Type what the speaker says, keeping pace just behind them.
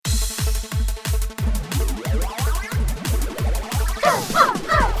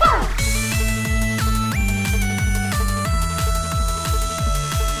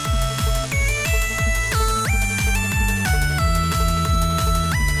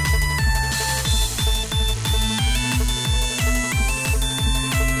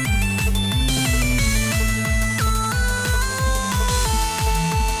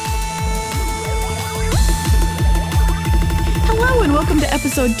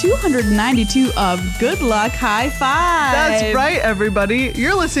episode 292 of Good Luck High Five. That's right, everybody.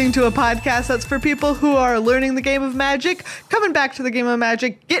 You're listening to a podcast that's for people who are learning the game of Magic, coming back to the game of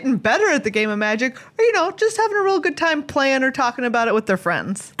Magic, getting better at the game of Magic, or, just having a real good time playing or talking about it with their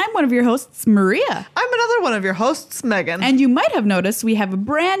friends. I'm one of your hosts, Maria. I'm another one of your hosts, Megan. And you might have noticed we have a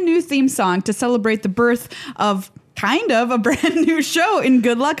brand new theme song to celebrate the birth of kind of a brand new show in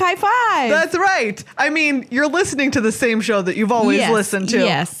Good Luck High Five. That's right. I mean, you're listening to the same show that you've always listened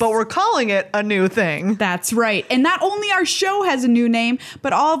to, but we're calling it a new thing. That's right. And not only our show has a new name,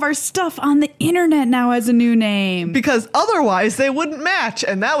 but all of our stuff on the internet now has a new name. Because otherwise they wouldn't match,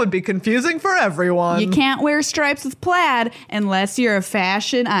 and that would be confusing for everyone. You can't wear stripes with plaid unless you're a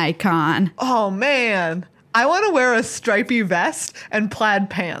fashion icon. Oh, man. I want to wear a stripy vest and plaid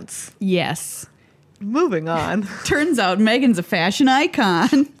pants. Yes. Moving on. Turns out Megan's a fashion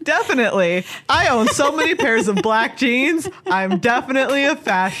icon. Definitely. I own so many pairs of black jeans. I'm definitely a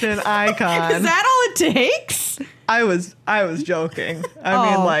fashion icon. Is that all it takes? I was joking.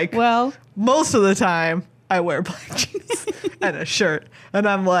 I mean, well, most of the time I wear black jeans and a shirt, and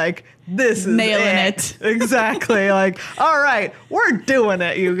I'm like, this is nailing it. Exactly. Like, all right, we're doing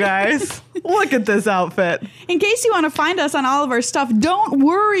it, you guys. Look at this outfit. In case you want to find us on all of our stuff, don't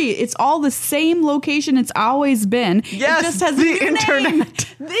worry. It's all the same location it's always been. Yes, it just has the a new internet. name.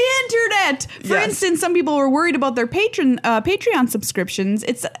 The internet. For instance, some people were worried about their Patreon subscriptions.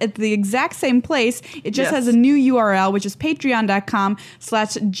 It's at the exact same place. It just has a new URL, which is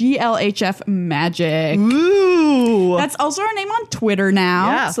patreon.com/GLHFmagic. Ooh. That's also our name on Twitter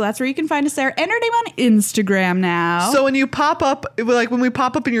now. Yeah. So that's where you can find us there. And our name on Instagram now. So when you pop up, like when we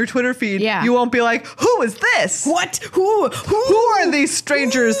pop up in your Twitter feed, you won't be like, who is this? What? Who are these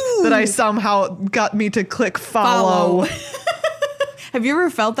strangers that I somehow got me to click follow? Have you ever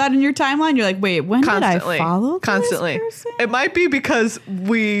felt that in your timeline? You're like, wait, when did I follow this Constantly. person? It might be because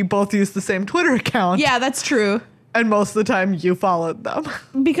we both use the same Twitter account. Yeah, that's true. And most of the time you followed them.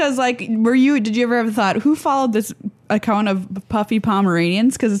 Because did you ever have thought, who followed this account of puffy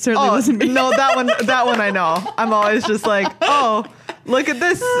Pomeranians? Because it certainly wasn't me. No, that one I know. I'm always just like, oh, look at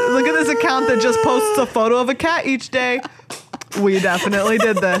this account that just posts a photo of a cat each day. We definitely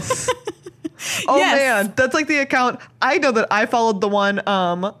did this. Oh man, that's like the account. I know that I followed the one,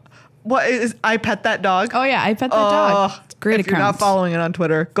 what is I Pet That Dog? Oh yeah, I Pet That Dog. It's a great if account. You're not following it on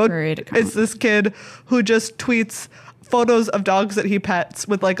Twitter, go. Great account. It's this kid who just tweets photos of dogs that he pets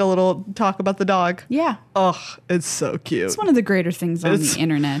with like a little talk about the dog. Yeah. Oh, it's so cute. It's one of the greater things on the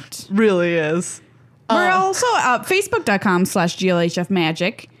internet. Really is. We're also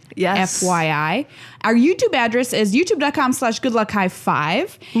facebook.com/GLHFmagic. Yes. FYI. Our YouTube address is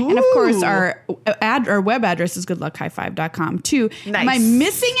youtube.com/goodluckhighfive. And of course, our web address is goodluckhighfive.com too. Nice. Am I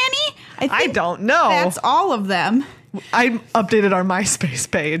missing any? I don't know. That's all of them. I updated our MySpace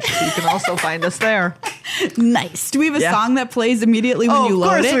page. So you can also find us there. Nice. Do we have a song that plays immediately when you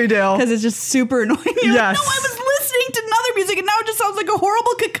load it? Of course we do. Because it's just super annoying. You're Yes. like, no, I was listening to another music and now it just sounds like a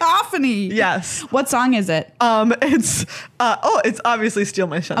horrible cacophony. Yes. What song is it? It's obviously Steal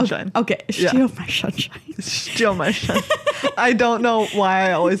My Sunshine. Okay. Steal My Sunshine. Steal My Sunshine. I don't know why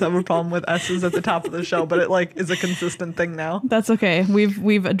I always have a problem with S's at the top of the show, but it is a consistent thing now. That's okay.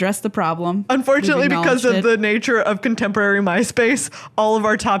 We've addressed the problem. Unfortunately, because of the nature of contemporary MySpace, all of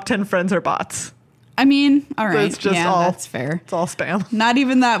our top 10 friends are bots. I mean, all right. It's just that's fair. It's all spam. Not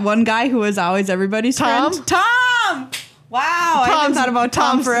even that one guy who was always everybody's friend. Tom! Wow, I haven't thought about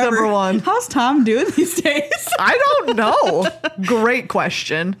Tom Tom's forever. number one. How's Tom doing these days? I don't know. Great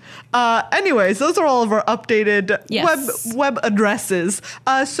question. Anyways, those are all of our updated web addresses.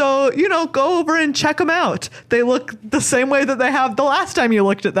 So, go over and check them out. They look the same way that they have the last time you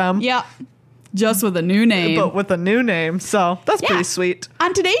looked at them. Yeah. Just with a new name. But with a new name. So that's pretty sweet.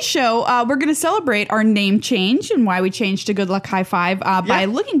 On today's show, we're going to celebrate our name change and why we changed to Good Luck High Five by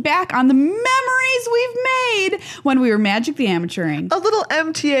looking back on the memories we've made when we were Magic the Amateuring. A little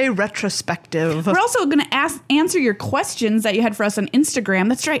MTA retrospective. We're also going to answer your questions that you had for us on Instagram.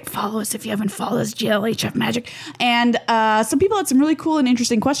 That's right. Follow us if you haven't followed us, GLHF Magic. And some people had some really cool and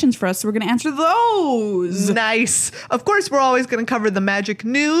interesting questions for us, so we're going to answer those. Nice. Of course, we're always going to cover the Magic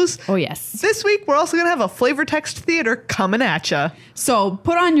news. Oh, yes. This week, we're also going to have a flavor text theater coming at you. So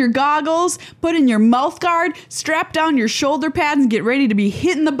put on your goggles, put in your mouth guard, strap down your shoulder pads, and get ready to be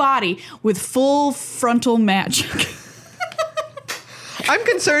hitting the body with full frontal magic. I'm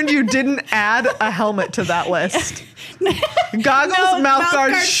concerned you didn't add a helmet to that list. Goggles, mouth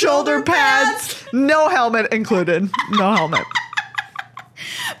guard, shoulder pads, no helmet included. No helmet.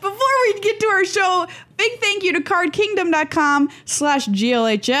 Before we get to our show, big thank you to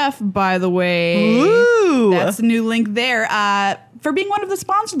cardkingdom.com/GLHF, by the way. Ooh. That's the new link there. for being one of the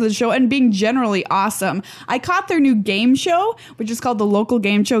sponsors of the show and being generally awesome. I caught their new game show, which is called the Local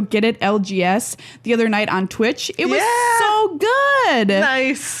Game Show, Get It LGS, the other night on Twitch. It was so good.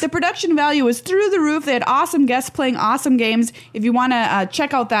 Nice. The production value was through the roof. They had awesome guests playing awesome games. If you want to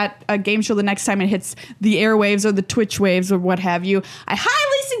check out that game show the next time it hits the airwaves or the Twitch waves or what have you, I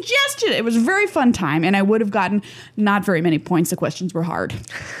highly suggest it. It was a very fun time, and I would have gotten not very many points. The questions were hard.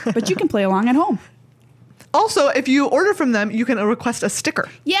 But you can play along at home. Also, if you order from them, you can request a sticker.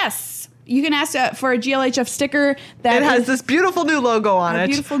 Yes. You can ask for a GLHF sticker that it has this beautiful new logo on it.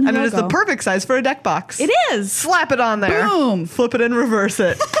 Beautiful new and it is the logo. perfect size for a deck box. It is. Slap it on there. Boom. Flip it and reverse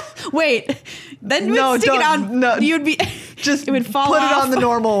it. Wait. Then you No, would stick it don't- on. no. You would be. Just it would fall put off. it on the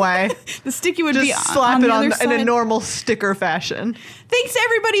normal way. The sticky would Just be slap on it the on other in a side. normal sticker fashion. Thanks to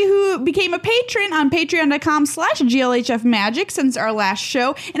everybody who became a patron on patreon.com/GLHF Magic since our last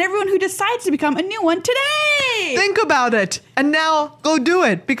show, and everyone who decides to become a new one today. Think about it. And now go do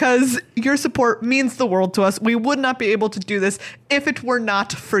it, because your support means the world to us. We would not be able to do this if it were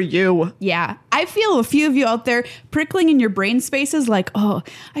not for you. Yeah, I feel a few of you out there prickling in your brain spaces like, oh,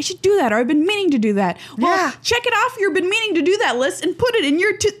 I should do that, or I've been meaning to do that. Well, Yeah. check it off your been meaning to do that list and put it in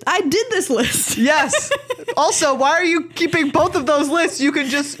your I did this list. Yes. Also, why are you keeping both of those lists? You can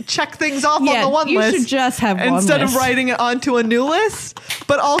just check things off on Yeah, the one you list. should just have one instead list. of writing it onto a new list.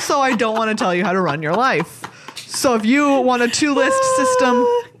 But also, I don't want to tell you how to run your life. So if you want a 2-list system,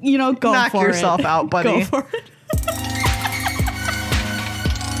 You know, go knock for yourself it. out, buddy. Go for it.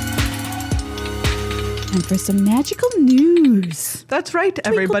 And for some magical news. That's right,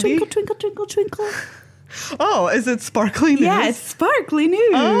 everybody. Twinkle, twinkle, twinkle, twinkle, twinkle. Oh, is it sparkly news? Yeah, it's sparkly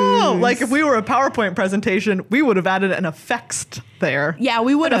news. Oh, like if we were a PowerPoint presentation, we would have added an effects there. Yeah,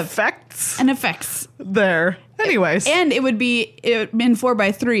 we would An have. effects And effects. there. Anyways. And it would be in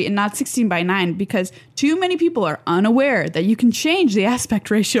 4:3 and not 16:9 because too many people are unaware that you can change the aspect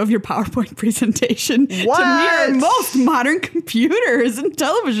ratio of your PowerPoint presentation What? to mirror most modern computers and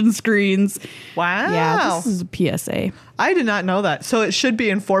television screens. Wow. Yeah, this is a PSA. I did not know that. So it should be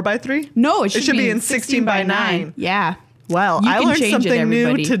in 4:3? No, it should be in 16:9. Yeah. Well, You I can learned change it, something new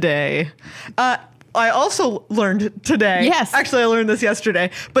everybody. today. I also learned today. Yes. Actually, I learned this yesterday.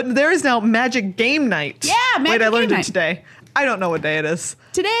 But there is now Magic Game Night. Yeah, Wait, Magic I learned Game it Night. today. I don't know what day it is.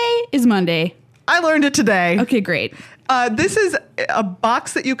 Today is Monday. I learned it today. Okay, great. This is a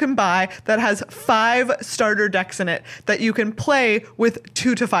box that you can buy that has 5 starter decks in it that you can play with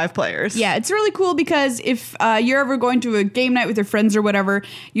 2 to 5 players. Yeah, it's really cool because if you're ever going to a game night with your friends or whatever,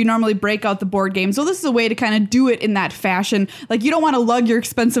 you normally break out the board game. So this is a way to kind of do it in that fashion. Like you don't want to lug your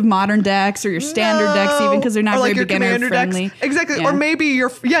expensive modern decks or your standard decks even because they're not or very like your beginner commander friendly. decks. Exactly. Yeah. Or maybe your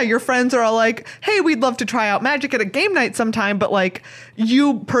friends are all like, hey, we'd love to try out Magic at a game night sometime, but like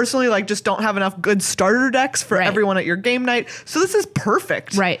you personally like just don't have enough good starter decks for Right. everyone at your game night. So this is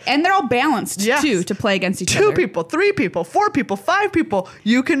perfect. Right. And they're all balanced Yes. too to play against each 2 other. people, 3 people, 4 people, 5 people,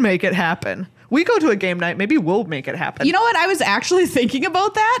 you can make it happen. We go to a game night, maybe we'll make it happen. You know what? I was actually thinking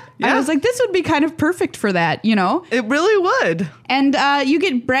about that. Yeah. I was like, this would be kind of perfect for that, you know? It really would. And you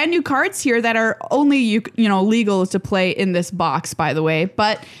get brand new cards here that are only legal to play in this box, by the way.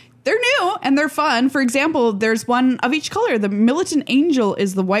 But they're new and they're fun. For example, there's one of each color. The Militant Angel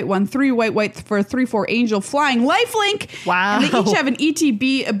is the white one. 3 white for a 3/4 angel flying lifelink. Wow. And they each have an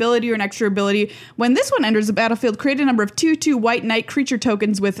ETB ability or an extra ability. When this one enters the battlefield, create a number of 2/2 white knight creature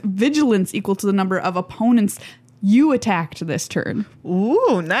tokens with vigilance equal to the number of opponents you attacked this turn.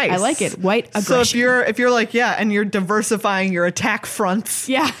 Ooh, nice. I like it. White So aggression. if you're like, yeah, and you're diversifying your attack fronts.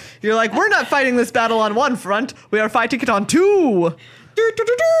 Yeah. You're like, we're not fighting this battle on 1 front. We are fighting it on 2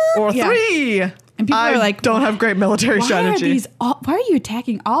 or Yeah. 3. And people I are like, don't have great military why strategy. why are you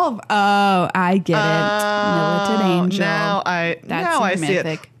attacking all of? Oh, I get it. Militant Angel. Now I see it.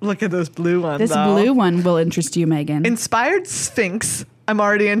 mythic. Look at this blue one. This though. blue one will interest you, Megan. Inspired Sphinx. I'm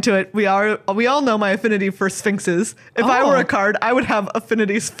already into it. We all know my affinity for sphinxes. If I were Oh. a card, I would have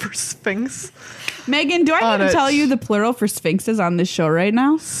affinities for Sphinx. Megan, do I on need to it. tell you the plural for sphinxes on this show right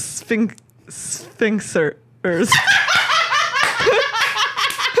now? Sphinxers.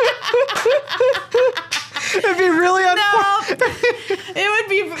 It'd be really unfortunate. It would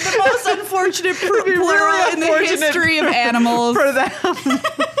be the most unfortunate be plural really in the unfortunate history of animals. for them.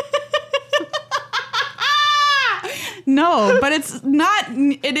 No, but it's not.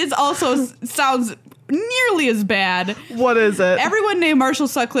 It is also sounds nearly as bad. What is it? Everyone named Marshall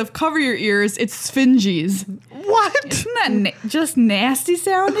Sutcliffe, cover your ears. It's sphinges. What? Isn't that just nasty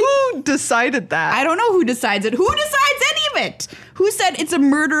sounding? Who decided that? I don't know who decides it. Who decides any of it? Who said it's a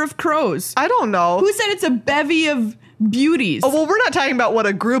murder of crows? I don't know. Who said it's a bevy of beauties. Oh, well, we're not talking about what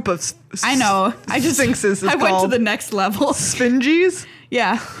a group of I know. sphinxes is I went to called. the next level. Sphinges?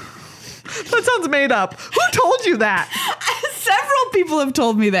 Yeah. That sounds made up. Who told you that? Several people have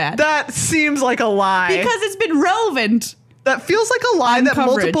told me that. That seems like a lie. Because it's been relevant. That feels like a lie On that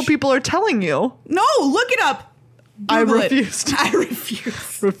coverage. multiple people are telling you. No, look it up. I Google it. refused. I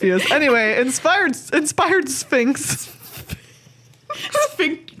refuse. Refuse. Anyway, inspired Sphinx.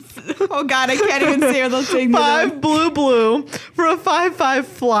 Oh God, I can't even say those things. 5 blue for a 5/5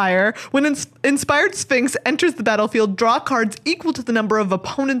 flyer. When inspired Sphinx enters the battlefield, draw cards equal to the number of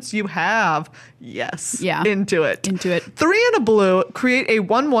opponents you have. Yes. Yeah. Into it. 3 and a blue. Create a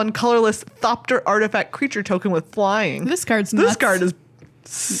 1/1 colorless Thopter artifact creature token with flying. This card's nuts. This card is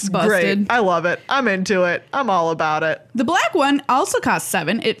great. Busted. I love it. I'm into it. I'm all about it. The black one also costs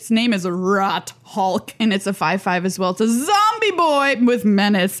 7. Its name is Rot Hulk, and it's a 5/5 as well. It's a zombie boy with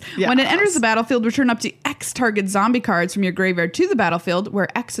menace. Yes. When it enters the battlefield, return up to X target zombie cards from your graveyard to the battlefield, where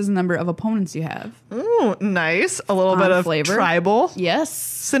X is the number of opponents you have. Ooh, nice. A little bit of flavor. tribal Yes.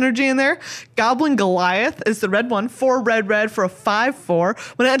 synergy in there. Goblin Goliath is the red one. 4 red for a 5/4.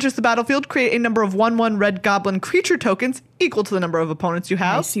 When it enters the battlefield, create a number of 1/1 red goblin creature tokens equal to the number of opponents you I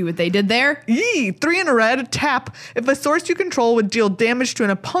have. see what they did there. 3 and a red, tap. If a source you control would deal damage to an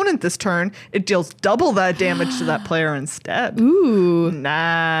opponent this turn, it deals double that damage to that player instead. Ooh.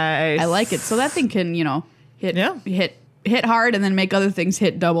 Nice. I like it. So that thing can, hit hard and then make other things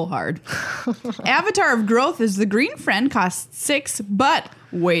hit double hard. Avatar of Growth is the green friend, costs 6, but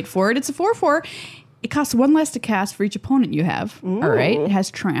wait for it, it's a 4/4. It costs 1 less to cast for each opponent you have. Ooh. All right, it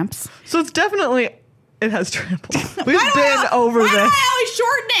has tramps. So it's definitely, it has trample. We've Why do been over why this. do I always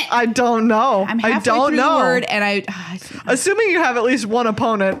shorten it? I don't know. I'm halfway I don't through know. the word and I Assuming you have at least one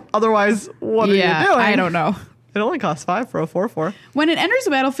opponent, otherwise, what are you doing? I don't know. It only costs 5 for a 4/4. When it enters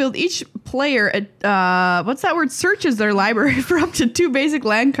the battlefield, each player, searches their library for up to 2 basic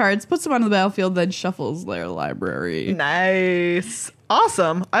land cards, puts them onto the battlefield, then shuffles their library. Nice.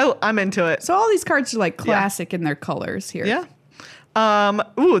 Awesome. I'm into it. So all these cards are like classic in their colors here. Yeah.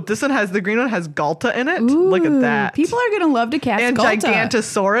 This one has, the green one has Galta in it. Look at that. People are going to love to cast and Galta.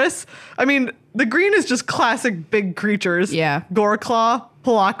 Gigantosaurus. I mean, the green is just classic big creatures. Yeah. Goreclaw,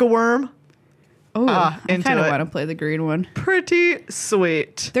 Palaka Worm. Oh, I into kind of it. want to play the green one. Pretty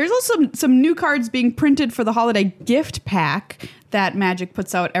sweet. There's also some new cards being printed for the holiday gift pack that Magic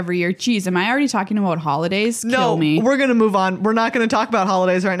puts out every year. Geez, am I already talking about holidays? No, Kill me. we're going to move on. We're not going to talk about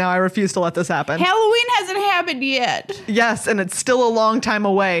holidays right now. I refuse to let this happen. Halloween hasn't happened yet. Yes, and it's still a long time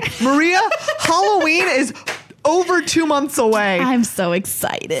away. Maria, Halloween is over 2 months away. I'm so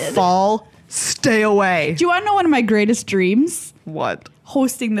excited. Fall, stay away. Do you want to know one of my greatest dreams? What?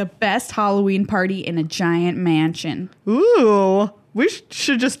 Hosting the best Halloween party in a giant mansion. Ooh, we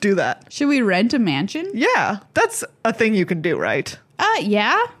should just do that. Should we rent a mansion? Yeah, that's a thing you can do, right?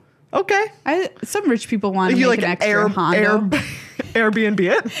 Yeah. Okay. Some rich people want to You make like an extra Hondo. Airbnb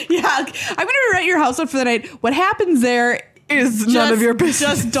it? Yeah, I'm going to rent your house out for the night. What happens there Is none of your business.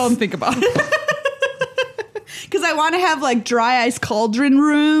 Just don't think about it. Because I want to have like dry ice cauldron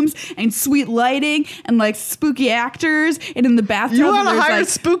rooms and sweet lighting and like spooky actors. And in the bathtub, You want to there's, hire like,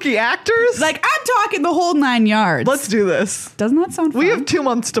 spooky actors? like I'm talking the whole 9 yards. Let's do this. Doesn't that sound fun? We have 2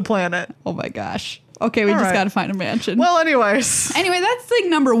 months to plan it. Oh my gosh. Okay, we All just right. got to find a mansion. Well, anyways. anyway, that's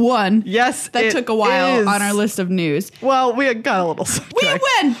thing number 1. Yes, That it took a while is. on our list of news. Well, we got a little We sidetracked.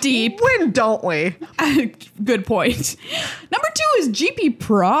 went deep. When don't we? Good point. Number 2 is GP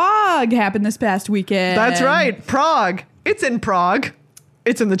Prague happened this past weekend. That's right. Prague. It's in Prague.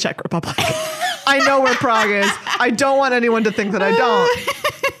 It's in the Czech Republic. I know where Prague is. I don't want anyone to think that I don't.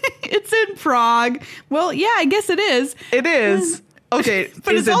 It's in Prague. Well, yeah, I guess it is. It is. Okay,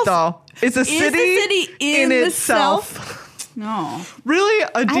 But is it's it also- though? It's a Is the city, city in itself. No. Really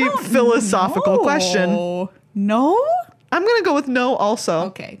a I deep don't philosophical know. question. No? I'm going to go with no also.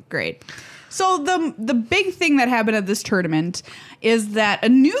 Okay, great. So the big thing that happened at this tournament is that a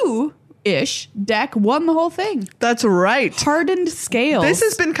new-ish deck won the whole thing. That's right. Hardened Scales. This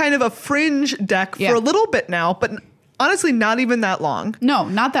has been kind of a fringe deck Yeah. for a little bit now, but honestly not even that long. No,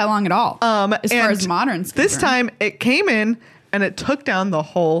 not that long at all. As far and as Modern's this concerned. time it came in and it took down the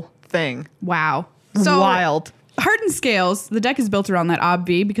whole thing. Wow. So Wild. Hardened Scales, the deck is built around that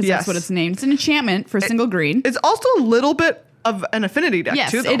Obv because Yes. that's what it's named. It's an enchantment for single green. It's also a little bit of an affinity deck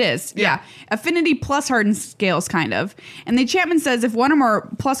Yes, too, though. it is. Yeah. Affinity plus Hardened Scales, kind of. And the enchantment says if one or more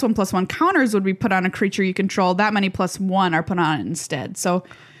 +1/+1 counters would be put on a creature you control, that many +1 are put on it instead. So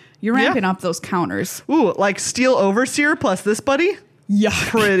you're ramping up those counters. Ooh, like Steel Overseer plus this buddy? Yeah.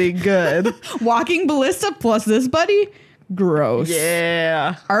 Pretty good. Walking Ballista plus this buddy? Gross.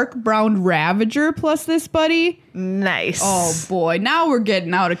 Yeah. Arc Brown Ravager plus this, buddy. Nice. Oh boy, now we're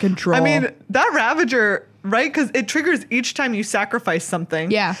getting out of control. I mean, that Ravager, right? Because it triggers each time you sacrifice something.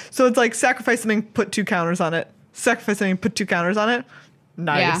 Yeah. So it's like sacrifice something, put 2 counters on it. Sacrifice something, put 2 counters on it.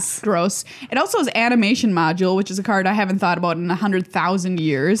 Nice. Yeah, gross. It also has Animation Module, which is a card I haven't thought about in 100,000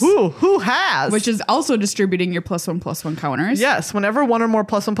 years. Ooh, who has? Which is also distributing your +1/+1 counters. Yes, whenever 1 or more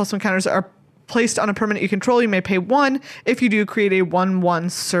 +1/+1 counters are placed on a permanent you control, you may pay 1. If you do, create a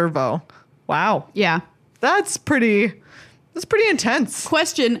 1/1 servo. Wow. Yeah. That's pretty intense.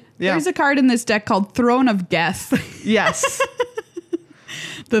 Question. Yeah. There's a card in this deck called Throne of Geth. Yes.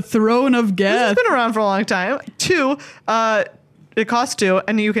 The Throne of This has Geth. been around for a long time. 2, it costs 2,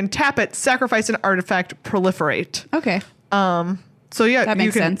 and you can tap it, sacrifice an artifact, proliferate. Okay. So yeah, That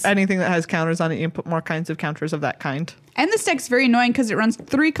makes you can sense. anything that has counters on it, you can put more kinds of counters of that kind. And this deck's very annoying because it runs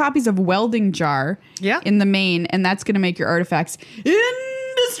 3 copies of Welding Jar Yeah. in the main, and that's going to make your artifacts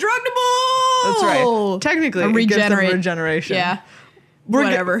indestructible. That's right. Technically, Or it gives them regenerate. regeneration. Yeah. We're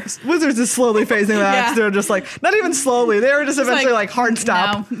Whatever. Wizards is slowly phasing that. Yeah. They're just like, not even slowly. They were just eventually like hard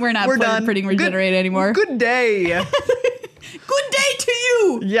stop. No, we're not done. putting regenerate anymore. Good day. Good day to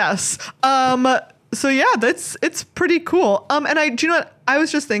you. Yes. So yeah, it's pretty cool. And do you know what? I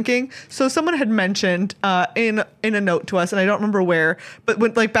was just thinking. So someone had mentioned in a note to us, and I don't remember where, but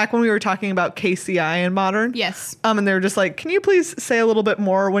back when we were talking about KCI and Modern. Yes. And they were just like, can you please say a little bit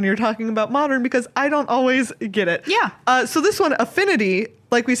more when you're talking about Modern, because I don't always get it. Yeah. So this one, Affinity,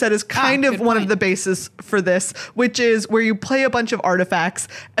 like we said, is kind of good one point. of the bases for this, which is where you play a bunch of artifacts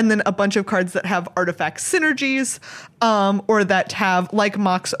and then a bunch of cards that have artifact synergies, or that have, like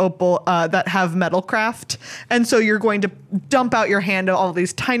Mox Opal, that have Metalcraft. And so you're going to dump out your hand of all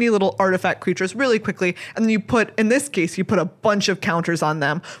these tiny little artifact creatures really quickly, and then you put, in this case, you put a bunch of counters on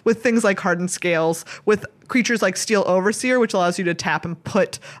them with things like Hardened Scales, with creatures like Steel Overseer, which allows you to tap and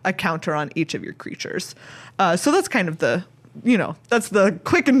put a counter on each of your creatures. So that's kind of the, that's the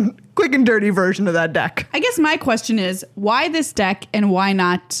quick and dirty version of that deck. I guess my question is, why this deck and why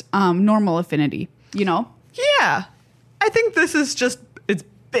not normal Affinity? Yeah. I think this is just, it's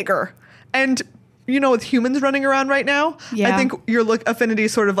bigger. And, with humans running around right now, Yeah. I think your Affinity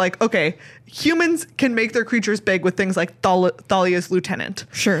is sort of like, okay, humans can make their creatures big with things like Thalia's Lieutenant.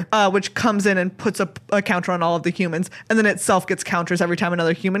 Sure. Which comes in and puts a counter on all of the humans, and then itself gets counters every time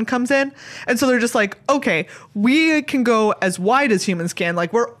another human comes in. And so they're just like, okay, we can go as wide as humans can.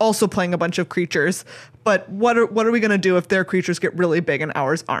 Like, we're also playing a bunch of creatures, but what are we going to do if their creatures get really big and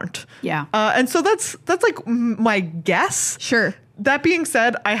ours aren't? Yeah. And so that's like my guess. Sure. That being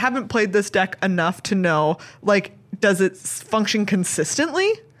said, I haven't played this deck enough to know, like, does it function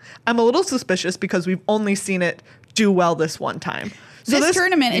consistently? I'm a little suspicious because we've only seen it do well this one time. So this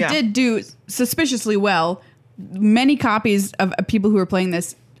tournament, yeah. it did do suspiciously well. Many copies of people who were playing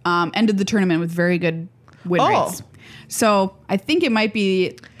this ended the tournament with very good win Oh. rates. So I think it might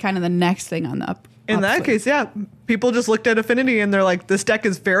be kind of the next thing on the up. In that upswing. case, yeah, people just looked at Affinity and they're like, this deck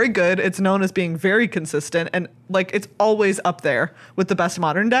is very good. It's known as being very consistent, and like it's always up there with the best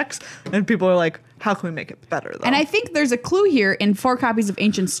Modern decks. And people are like, how can we make it better though? And I think there's a clue here in 4 copies of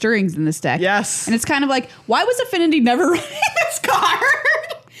Ancient Stirrings in this deck. Yes. And it's kind of like, why was Affinity never running this card?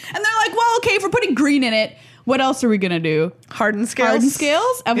 And they're like, well, okay, if we're putting green in it, what else are we going to do? Hardened Scales. Hardened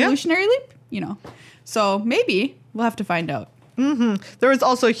Scales? Evolutionary Leap? So maybe we'll have to find out. There was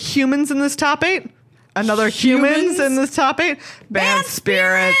also humans in this top 8. Another humans in this top 8. Band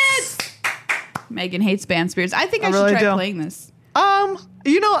Spirits. Megan hates Band Spirits. I think I, really should try do. playing this.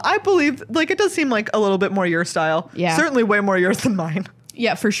 I believe, like, it does seem like a little bit more your style. Yeah. Certainly way more yours than mine.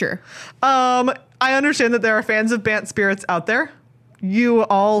 Yeah, for sure. I understand that there are fans of Bant Spirits out there. You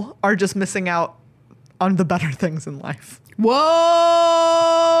all are just missing out on the better things in life. Whoa!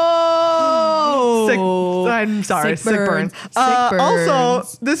 I'm sorry, sick burn. Sick burns.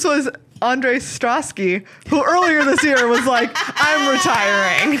 Also, this was Andre Strosky, who earlier this year was like, I'm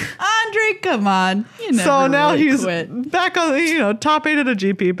retiring. Andre, come on. You never So now really he's quit. back on the, top 8 at a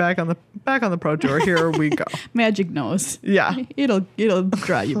GP, back on the Pro Tour. Here we go. Magic knows. Yeah. It'll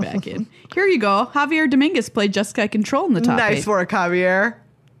draw you back in. Here you go. Javier Dominguez played Jeskai Control in the top 8. Nice work, Javier.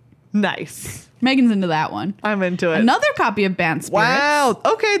 Nice. Megan's into that one. I'm into it. Another copy of Bant Spirits. Wow.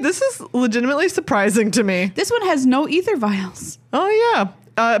 Okay, this is legitimately surprising to me. This one has no ether vials. Oh, yeah.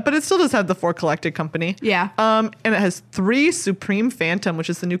 But it still does have the 4 collected company. Yeah. And it has 3 Supreme Phantom, which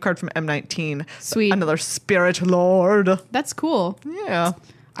is the new card from M19. Sweet. Another Spirit Lord. That's cool. Yeah.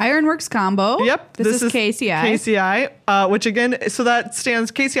 Ironworks combo. Yep. This is KCI. KCI, which again, so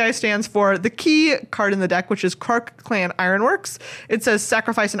KCI stands for the key card in the deck, which is Krark Clan Ironworks. It says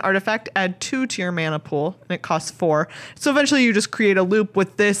sacrifice an artifact, add 2 to your mana pool, and it costs 4. So eventually you just create a loop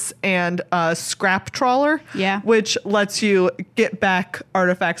with this and Scrap Trawler, which lets you get back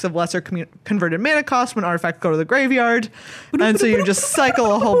artifacts of lesser converted mana cost when artifacts go to the graveyard. And so you just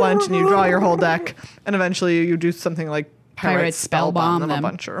cycle a whole bunch and you draw your whole deck, and eventually you do something like Pyrite Spellbomb them a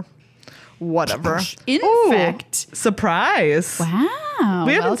bunch or whatever. Infect. Surprise. Wow.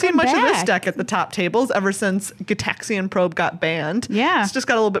 We haven't seen much of this deck at the top tables ever since Gitaxian Probe got banned. Yeah. It's just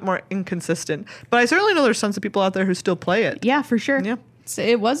got a little bit more inconsistent. But I certainly know there's tons of people out there who still play it. Yeah, for sure. Yeah. So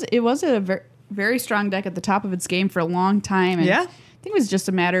it was a very strong deck at the top of its game for a long time. And I think it was just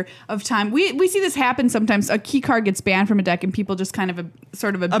a matter of time. We see this happen sometimes. A key card gets banned from a deck and people just kind of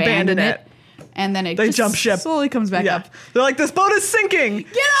sort of abandon it. And then they jump ship. Slowly comes back up. They're like, this boat is sinking.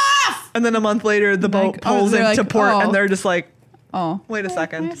 Get off! And then a month later, the boat pulls into port, and they're just like, wait a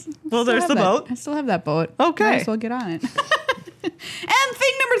second. Well, there's the boat. I still have that boat. Okay. Might as well get on it. And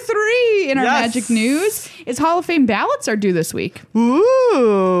thing number 3 in our Magic news is Hall of Fame ballots are due this week.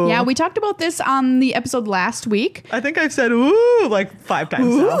 Ooh. Yeah, we talked about this on the episode last week. I think I've said ooh like 5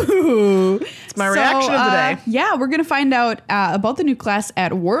 times now. It's my reaction of the day. Yeah, we're going to find out about the new class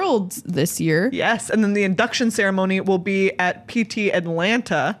at Worlds this year. Yes, and then the induction ceremony will be at PT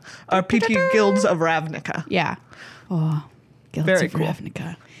Atlanta, or PT Guilds of Ravnica. Yeah. Oh, Guilds Very of cool.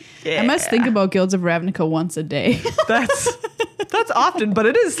 Ravnica. Yeah. I must think about Guilds of Ravnica once a day. That's often, but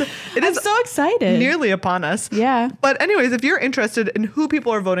it is I'm so excited. Nearly upon us. Yeah. But anyways, if you're interested in who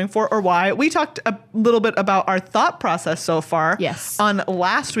people are voting for or why, we talked a little bit about our thought process so far on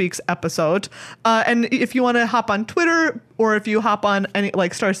last week's episode. And if you want to hop on Twitter or if you hop on any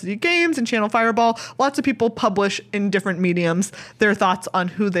like Star City Games and Channel Fireball, lots of people publish in different mediums their thoughts on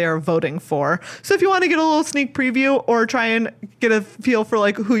who they are voting for. So if you want to get a little sneak preview or try and get a feel for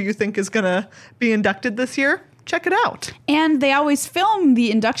like who you think is going to be inducted this year, check it out. And they always film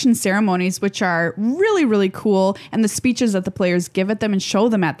the induction ceremonies, which are really, really cool, and the speeches that the players give at them and show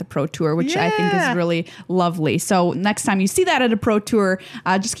them at the Pro Tour, which I think is really lovely. So next time you see that at a Pro Tour,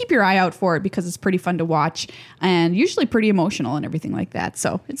 just keep your eye out for it because it's pretty fun to watch and usually pretty emotional and everything like that.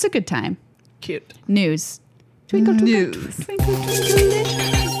 So it's a good time. Cute. News. Twinkle, twinkle, News. twinkle, twinkle,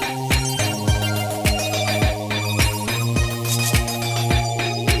 little.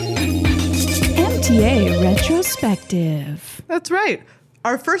 MTA retrospective. That's right.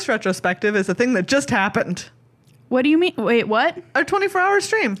 Our first retrospective is a thing that just happened. What do you mean? Wait, what? Our 24-hour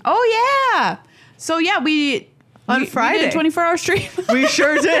stream. Oh, yeah. So, yeah, we Friday. We did a 24-hour stream. We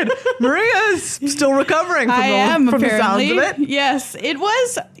sure did. Maria is still recovering from the sounds of it. Yes, it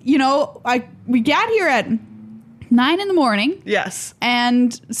was, we got here at 9 in the morning. Yes.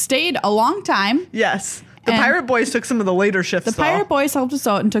 And stayed a long time. Yes. The Pirate Boys took some of the later shifts, The Pirate Boys helped us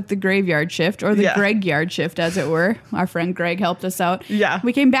out and took the graveyard shift, or the Greg yard shift, as it were. Our friend Greg helped us out. Yeah.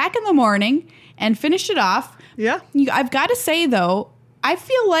 We came back in the morning and finished it off. Yeah. I've got to say, though, I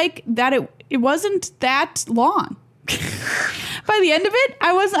feel like that it wasn't that long. By the end of it,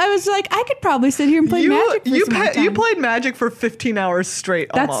 I was like, I could probably sit here and play Magic for some more time. You played Magic for 15 hours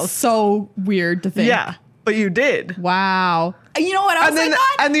straight, almost. That's so weird to think. Yeah, but you did. Wow. You know what else I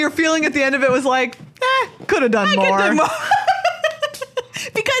thought? And your feeling at the end of it was like, could have done more.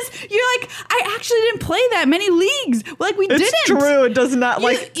 Because you're like, I actually didn't play that many leagues. Like, we didn't. It's true. It does not,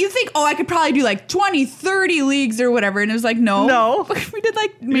 You think, I could probably do like 20, 30 leagues or whatever. And it was like, no. No. We did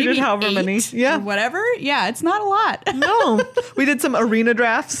like maybe however 8 many. Yeah. or whatever. Yeah, it's not a lot. No. We did some arena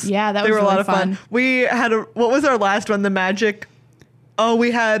drafts. Yeah, that was They were really a lot of fun. We had what was our last one? The Magic. Oh,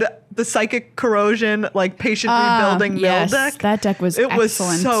 we had the Psychic Corrosion, like patient rebuilding mill deck. That deck was excellent. It was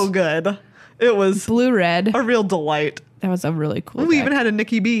so good. It was blue-red. A real delight. That was a really cool We deck. even had a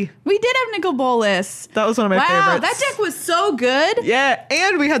Nikki B. We did have Nicol Bolas. That was one of my favorites. Wow, that deck was so good. Yeah,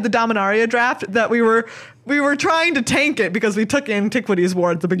 and we had the Dominaria draft that we were trying to tank it because we took Antiquities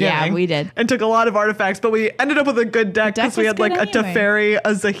War at the beginning. Yeah, we did. And took a lot of artifacts, but we ended up with a good deck because we had like a Teferi,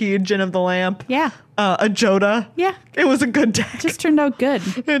 a Zahid, Jinn of the Lamp. Yeah. A Joda. Yeah. It was a good deck. It just turned out good.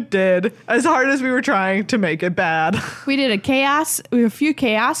 It did. As hard as we were trying to make it bad. We did a few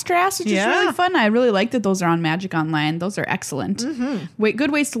chaos drafts, which is really fun. I really like that those are on Magic Online. Those are excellent.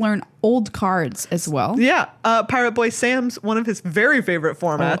 Good ways to learn old cards as well. Yeah. Pirate Boy Sam's one of his very favorite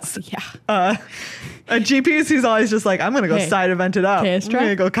formats. At GPs, he's always just like, I'm going to go side event it up. Chaos draft?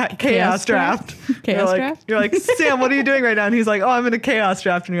 I'm going to go chaos draft. Chaos draft? You're like, Sam, what are you doing right now? And he's like, oh, I'm in a chaos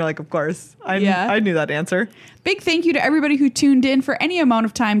draft. And you're like, of course. I knew that answer. Big thank you to everybody who tuned in for any amount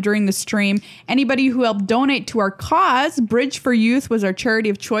of time during the stream. Anybody who helped donate to our cause. Bridge for Youth was our charity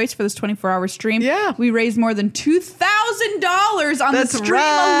of choice for this 24-hour stream. Yeah. We raised more than $2,000 on the stream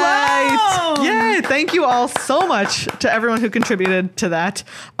alone. Yay. Thank you all so much to everyone who contributed to that.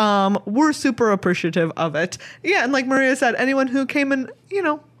 We're super appreciative of it. Yeah, and like Maria said, anyone who came and,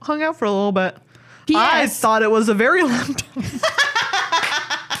 hung out for a little bit. I thought it was a very long time.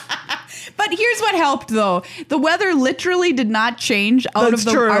 But here's what helped, though. The weather literally did not change out of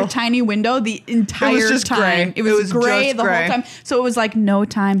our tiny window the entire time. Gray. It was gray the whole time. So it was like no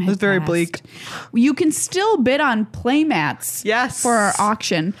time had It was very passed. bleak. You can still bid on playmats for our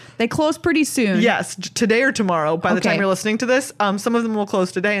auction. They close pretty soon. Yes, today or tomorrow. By the time you're listening to this, some of them will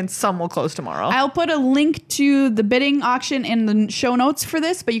close today and some will close tomorrow. I'll put a link to the bidding auction in the show notes for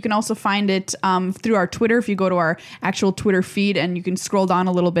this, but you can also find it through our Twitter. If you go to our actual Twitter feed and you can scroll down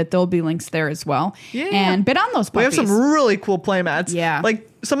a little bit, there'll be links there as well. Yeah. And bid on those puppies. We have some really cool playmats. Yeah. Like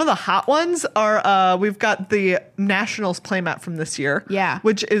some of the hot ones are, we've got the Nationals playmat from this year. Yeah.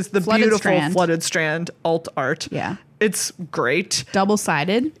 Which is the beautiful Flooded Strand alt art. Yeah. It's great.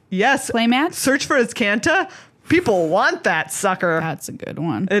 Double-sided. Yes. Playmats. Search for Azcanta. People want that sucker. That's a good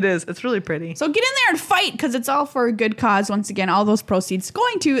one. It is. It's really pretty. So get in there and fight because it's all for a good cause. Once again, all those proceeds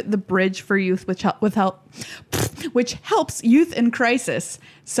going to the Bridge for Youth, which helps youth in crisis.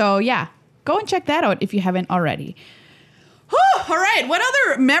 So yeah, go and check that out if you haven't already. All right. What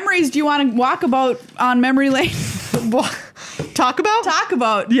other memories do you want to walk about on memory lane? Talk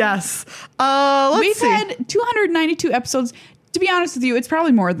about? Yes. We've had 292 episodes. To be honest with you, it's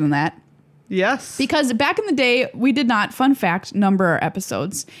probably more than that. Yes. Because back in the day, we did not, fun fact, number our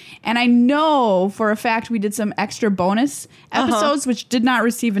episodes. And I know for a fact we did some extra bonus episodes which did not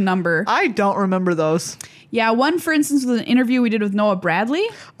receive a number. I don't remember those. Yeah, one, for instance, was an interview we did with Noah Bradley.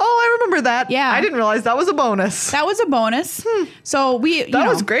 Oh, I remember that. Yeah. I didn't realize that was a bonus. That was a bonus. So that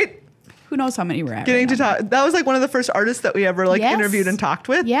was great. Who knows how many we're at. Getting to talk. That was like one of the first artists that we ever interviewed and talked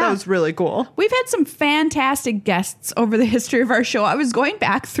with. Yeah. That was really cool. We've had some fantastic guests over the history of our show. I was going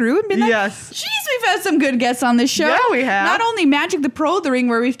back through and being like, geez, we've had some good guests on this show. Yeah, we have. Not only Magic the Pro, the Ring,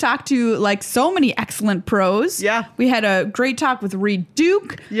 where we've talked to like so many excellent pros. Yeah. We had a great talk with Reed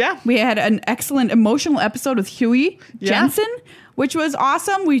Duke. Yeah. We had an excellent emotional episode with Huey Jensen, which was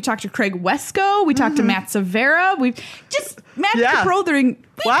awesome. We talked to Craig Wesco. We talked to Matt Severa. We've just Magic the Pro, the Ring.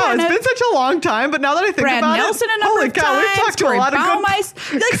 Wow, it's been such a long time, but now that I think Brad about Nelson it, a number of times. We've talked to a lot of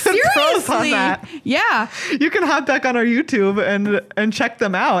Baumeister. Like good pros on seriously, that. yeah. You can hop back on our YouTube and check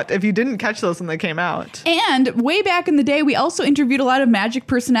them out if you didn't catch those when they came out. And way back in the day, we also interviewed a lot of Magic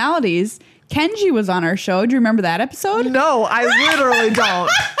personalities. Kenji was on our show. Do you remember that episode? No, I literally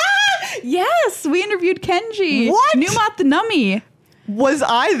don't. Yes, we interviewed Kenji. What? Numat the Nummy. Was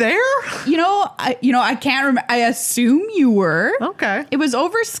I there? I can't remember. I assume you were. Okay. It was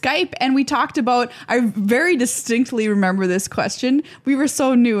over Skype, and we talked about. I very distinctly remember this question. We were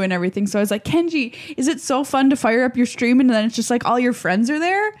so new and everything, so I was like, "Kenji, is it so fun to fire up your stream and then it's just like all your friends are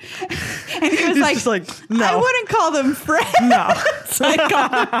there?" And he was like, "No, I wouldn't call them friends. No, I call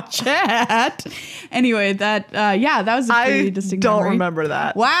them chat." Anyway, that was a pretty distinct. I don't memory. remember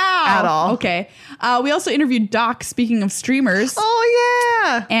that. Wow. At all. Okay. We also interviewed Doc. Speaking of streamers. Oh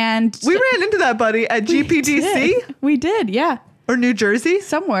yeah. And we ran into that buddy at GPDC. We did, yeah. Or New Jersey?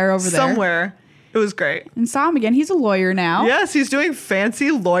 Somewhere over there. Somewhere. It was great. And saw him again. He's a lawyer now. Yes, he's doing fancy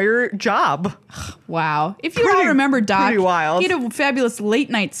lawyer job. Wow. If you all remember Doc, pretty wild. He had a fabulous late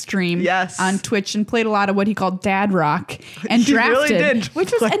night stream on Twitch and played a lot of what he called dad rock and he drafted, really did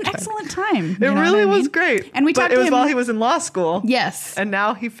which was an excellent time. It really was great. And we talked to him. It was while he was in law school. Yes. And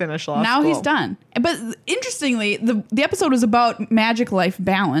now he finished law school. Now he's done. But interestingly, the episode was about magic life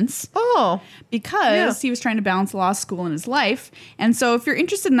balance. Oh. Because he was trying to balance law school in his life. And so if you're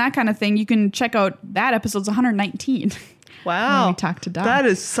interested in that kind of thing, you can check out that episode's 119. Wow. When we talked to Doc. That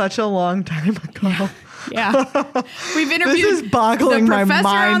is such a long time ago. Yeah. We've interviewed this is boggling my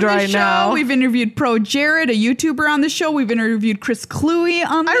mind right now. We've interviewed Pro Jared, a YouTuber, on the show. We've interviewed Chris Cluey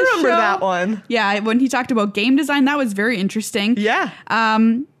on the show. I remember that one. Yeah, when he talked about game design, that was very interesting. Yeah.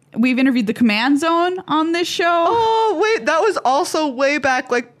 We've interviewed the Command Zone on this show. Oh, wait, that was also way back,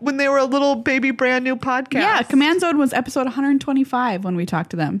 like when they were a little baby brand new podcast. Yeah, Command Zone was episode 125 when we talked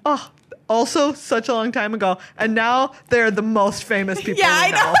to them. Oh, also such a long time ago. And now they're the most famous people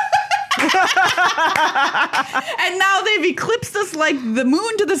I know. And now they've eclipsed us like the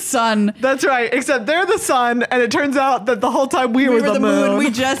moon to the sun. That's right, except they're the sun, and it turns out that the whole time we were the moon.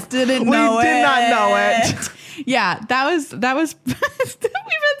 We just didn't know it. We did not know it. Yeah, that was we've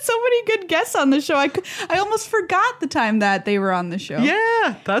had so many good guests on the show. I almost forgot the time that they were on the show.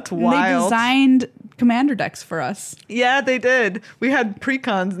 Yeah, that's And wild. they designed commander decks for us. Yeah, they did. We had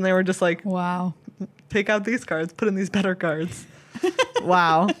pre-cons and they were just like, Wow. take out these cards, put in these better cards.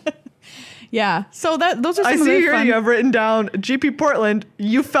 Wow. Yeah. So those are some I of see the here fun. you have written down GP Portland,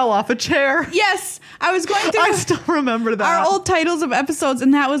 you fell off a chair. Yes, I was going I through still remember that. our old titles of episodes,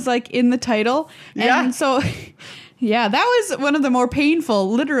 and that was like in the title. And Yeah. so, yeah, that was one of the more painful,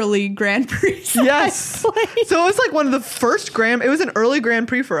 literally, Grand Prix. Yes. I played. So it was like one of the first it was an early Grand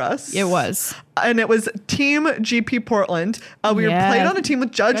Prix for us. It was. And it was Team GP Portland. We were Yeah. played on a team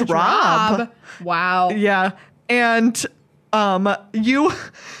with Judge Rob. Wow. Yeah. And you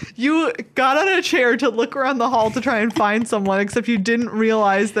got on a chair to look around the hall to try and find someone, except you didn't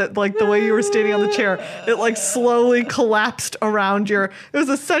realize that like the way you were standing on the chair, it like slowly collapsed around it was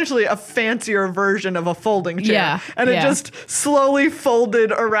essentially a fancier version of a folding chair. Yeah, And it yeah. just slowly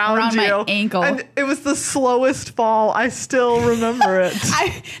folded around my you. ankle. And it was the slowest fall. I still remember it.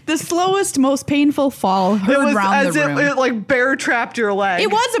 The slowest, most painful fall It heard was round as the room. it like bear trapped your leg. It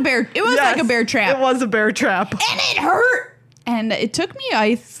was a bear. It was Yes, like a bear trap. It was a bear trap. And it hurt. And it took me,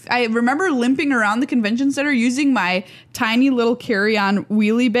 I remember limping around the convention center using my tiny little carry-on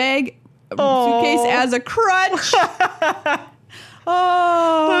wheelie bag suitcase as a crutch.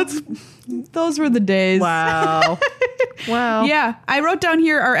 Oh, those were the days. Wow. Wow. Yeah, I wrote down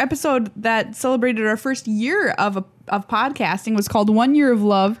here our episode that celebrated our first year of podcasting was called 1 Year of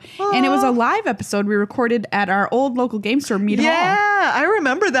Love, and it was a live episode we recorded at our old local game store, Mead Hall. Yeah, I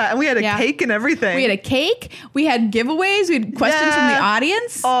remember that. And we had a Yeah. cake and everything. We had a cake, we had giveaways, we had questions from the Yeah.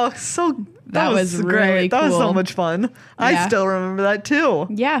 audience. Oh, that was was great. really That was so cool. much fun. I Yeah. still remember that too.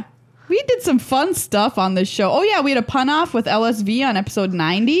 Yeah. We did some fun stuff on this show. Oh, yeah, we had a pun off with LSV on episode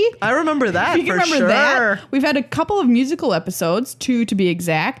 90. I remember that You can for remember sure. that. We've had a couple of musical episodes, 2 to be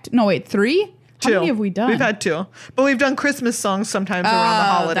exact. No, wait, 3? How Two. many have we done? We've had 2. But we've done Christmas songs sometimes around the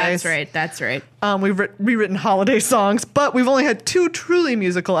holidays. That's right. We've rewritten holiday songs, but we've only had 2 truly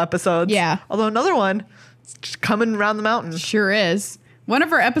musical episodes. Yeah. Although another one is just coming around the mountain. Sure is. One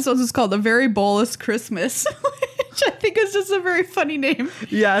of our episodes is called A Very Bolus Christmas, which I think is just a very funny name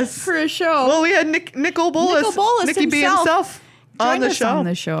Yes. for a show. Well, we had Nicole Bolas, Nicol Bolas Nicky B himself himself on joined the us show. on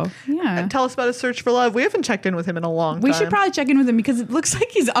the show. Yeah. Tell us about his search for love. We haven't checked in with him in a long time. We should probably check in with him because it looks like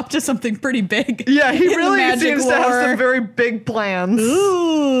he's up to something pretty big. Yeah, he in the really magic seems to have lore. some very big plans.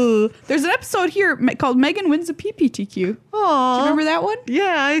 Ooh. There's an episode here called Megan Wins a PPTQ. Do you Aww. remember that one?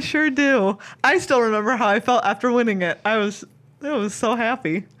 Yeah, I sure do. I still remember how I felt after winning it. I was so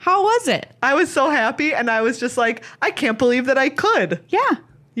happy. How was it? I was so happy, and I was just like, I can't believe that I could. Yeah.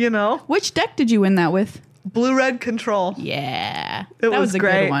 You know, Which deck did you win that with? blue-red control. Yeah. It that was a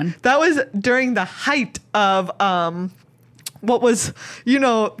great. good one. That was during the height of what was,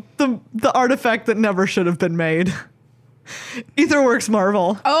 the artifact that never should have been made. Etherworks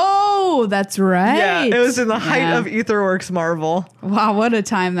Marvel. Oh, that's right. Yeah, it was in the height Yeah. of Etherworks Marvel. Wow, what a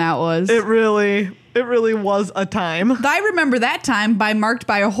time that was. It really was a time. I remember that time marked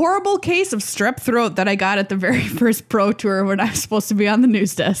by a horrible case of strep throat that I got at the very first pro tour when I was supposed to be on the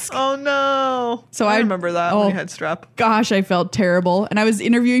news desk. Oh no. So I I- remember that oh. when you had strep. Gosh, I felt terrible. And I was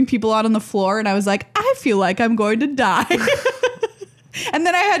interviewing people out on the floor and I was like, I feel like I'm going to die. And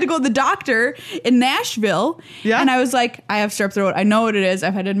then I had to go to the doctor in Nashville. Yeah. And I was like, I have strep throat. I know what it is.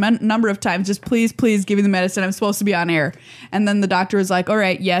 I've had it a number of times. Just please give me the medicine. I'm supposed to be on air. And then the doctor was like, all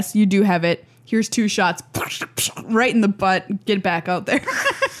right, yes, you do have it. Here's 2 shots right in the butt. Get back out there.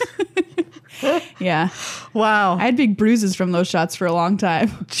 Yeah. Wow. I had big bruises from those shots for a long time.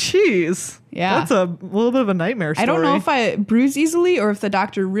 Jeez. Yeah. That's a little bit of a nightmare story. I don't know if I bruise easily or if the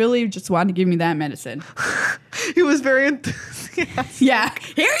doctor really just wanted to give me that medicine. He was very enthusiastic Yeah.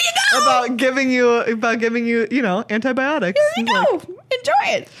 Here you go. about giving you, antibiotics. Here you He's like, go.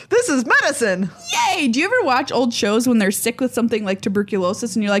 Enjoy it. this is medicine. Yay. Do you ever watch old shows when they're sick with something like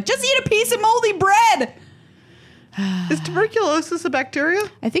tuberculosis and you're like, just eat a piece of moldy bread? Is tuberculosis a bacteria?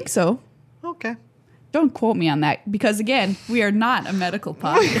 I think so. Okay. Don't quote me on that because, again, we are not a medical We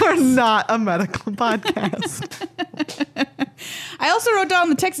podcast. are not a medical podcast. I also wrote down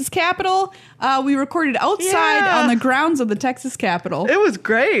the Texas Capitol. We recorded outside Yeah. on the grounds of the Texas Capitol. It was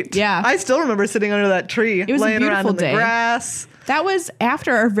great. Yeah. I still remember sitting under that tree, was a laying around beautiful in the day. grass. That was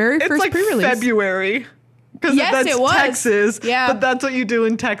after our very It's first like pre-release. February. Because Yes, that's it was. Texas. Yeah. But that's what you do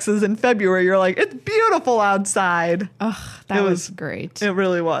in Texas in February. You're like, it's beautiful outside. Ugh, that It was was- great. It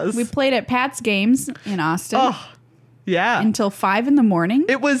really was. We played at Pat's Games in Austin Oh, yeah. until 5 in the morning.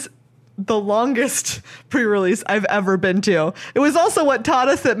 It was the longest pre-release I've ever been to. It was also what taught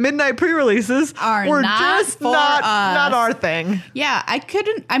us that midnight pre-releases Are not for us. not our thing. Yeah,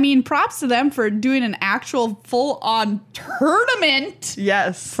 I mean, props to them for doing an actual full-on tournament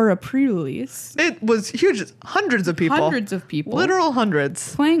Yes. for a pre-release. It was huge. Hundreds of people. Hundreds of people. Literal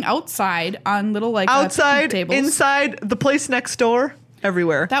hundreds. Playing outside on little Outside, tables. inside, the place next door,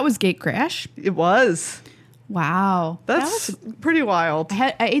 everywhere. That was Gate Crash. It was. Wow. That's pretty wild.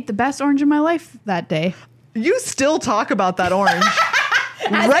 I ate the best orange in my life that day. You still talk about that orange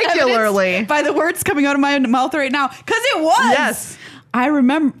As regularly. evidenced by the words coming out of my mouth right now. Because it was. Yes. I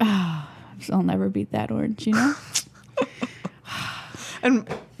remember. I'll never beat that orange, you know? And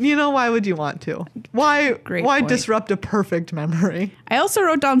you know, why would you want to? Why Great why point. disrupt a perfect memory? I also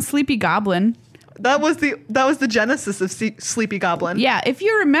wrote down Sleepy Goblin. That was the genesis of Sleepy Goblin. Yeah, if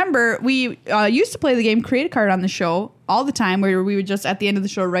you remember, we used to play the game Create a Card on the show all the time, where we would just at the end of the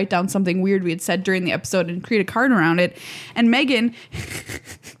show write down something weird we had said during the episode and create a card around it. And Megan,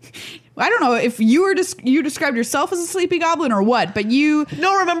 I don't know if you described yourself as a sleepy goblin or what, but you.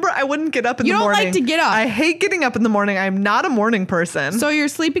 No, remember, I wouldn't get up in the You don't morning. like to get up. I hate getting up in the morning. I'm not a morning person. So you're a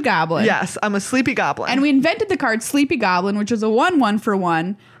sleepy goblin. Yes, I'm a sleepy goblin. And we invented the card Sleepy Goblin, which is a 1/1 for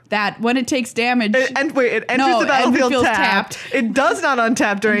 1 that when it takes damage. It enters No, the battlefield feels tapped. It does not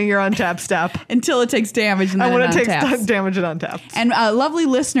untap during your untap step. until it takes damage and then And when it takes untaps. damage, it untaps. And lovely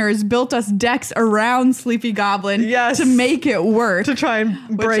listeners built us decks around Sleepy Goblin Yes. to make it work. To try and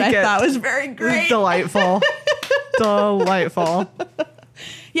break which I it. thought was very It was great. delightful. Delightful.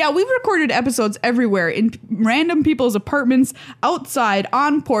 Yeah, we've recorded episodes everywhere, in random people's apartments, outside,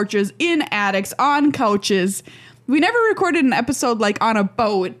 on porches, in attics, on couches. We never recorded an episode like on a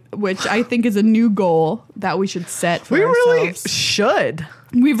boat, which I think is a new goal that we should set for We really ourselves. should.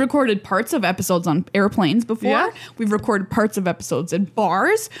 We've recorded parts of episodes on airplanes before. Yeah. We've recorded parts of episodes in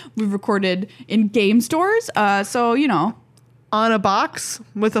bars. We've recorded in game stores. So, you know, On a box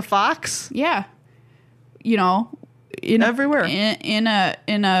with a fox. yeah. You know, Everywhere. In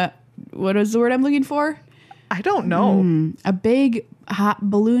a what is the word I'm looking for? I don't know. A big hot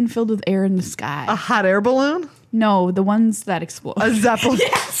balloon filled with air in the sky. A hot air balloon? No, the ones that explode. A zeppelin?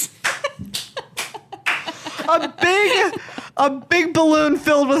 Yes. a big balloon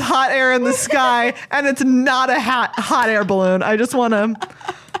filled with hot air in the sky, and it's not a hot air balloon. I just want to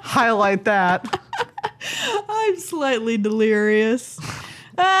highlight that. I'm slightly delirious.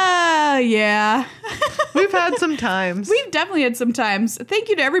 Yeah. We've had some times. We've definitely had some times. Thank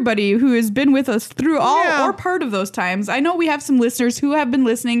you to everybody who has been with us through all Yeah. or part of those times. I know we have some listeners who have been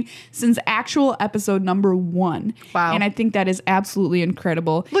listening since actual episode number 1. Wow. And I think that is absolutely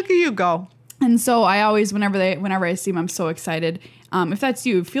incredible. Look at you go. And so I always, whenever I see them, I'm so excited. If that's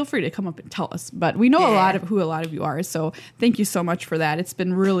you, feel free to come up and tell us. But we know Yeah. who a lot of you are. So thank you so much for that. It's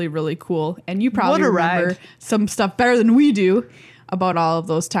been really, really cool. And you probably What a remember ride. some stuff better than we do about all of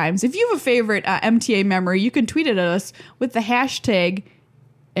those times. If you have a favorite MTA memory, you can tweet it at us with the hashtag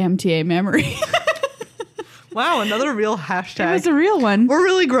MTA memory. Wow, another real hashtag. It was a real one. We're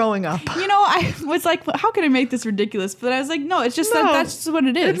really growing up. You know, I was like, how can I make this ridiculous? But I was like, no, it's just No, that's just what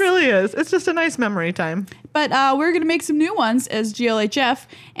it is. It really is. It's just a nice memory time. But we're going to make some new ones as GLHF.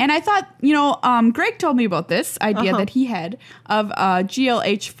 And I thought, you know, Greg told me about this idea that he had of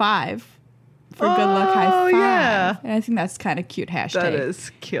GLH5 for Good Luck High Oh, Five. yeah. And I think that's kind of cute hashtag. That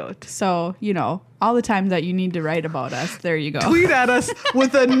is cute. So, you know, all the times that you need to write about us, there you go. Tweet at us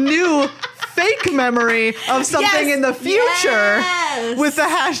with a new fake memory of something Yes. in the future Yes. with the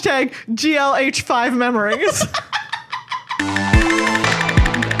hashtag GLH5 memories.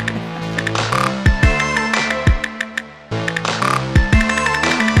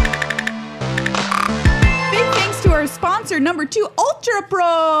 Big thanks to our sponsor, number 2, Ultra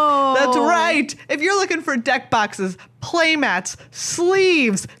Pro. That's right. If you're looking for deck boxes, play mats,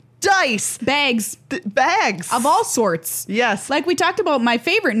 sleeves, dice, Bags bags of all sorts. Yes. Like we talked about my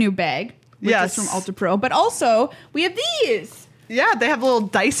favorite new bag, which Yes. is from Ultra Pro. But also, we have these. Yeah, they have little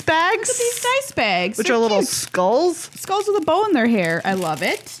dice bags. Look at these dice bags. Which They're are little cute. skulls. Skulls with a bow in their hair. I love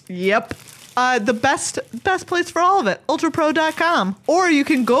it. Yep. The best place for all of it, ultrapro.com. Or you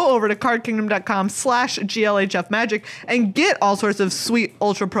can go over to cardkingdom.com/GLHFmagic and get all sorts of sweet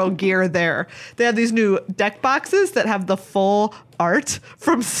Ultra Pro gear there. They have these new deck boxes that have the full art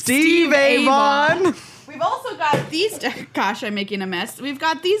from Steve Avon. We've also got these. Gosh, I'm making a mess. We've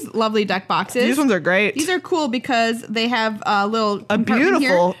got these lovely deck boxes. These ones are great. These are cool because they have a little a compartment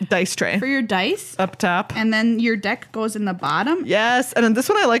beautiful here dice tray for your dice, up top. and then your deck goes in the bottom. Yes, and then this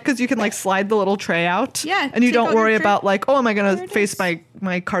one I like because you can like slide the little tray out. Yeah, and you take out don't your worry tray. about like, oh, am I There gonna it face is.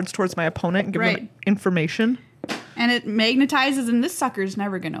 my cards towards my opponent and give Right. them information? And it magnetizes, and this sucker's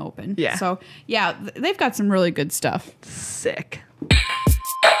never going to open. Yeah. So, yeah, they've got some really good stuff. Sick.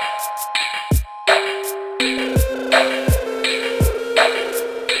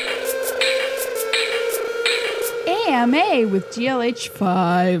 AMA with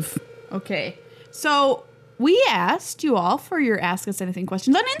GLH5. Okay. So we asked you all for your Ask Us Anything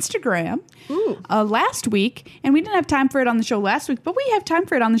questions on Instagram last week, and we didn't have time for it on the show last week, but we have time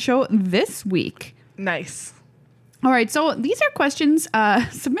for it on the show this week. Nice. All right, so these are questions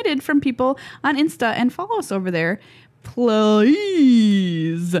submitted from people on Insta, and follow us over there,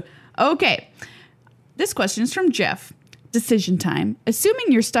 please. Okay, this question is from Jeff. Decision time. Assuming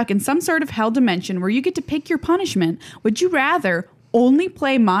you're stuck in some sort of hell dimension where you get to pick your punishment, would you rather only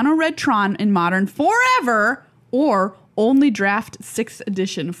play Mono Red Tron in Modern forever or only draft 6th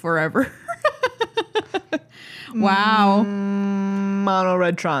edition forever? Wow. Mono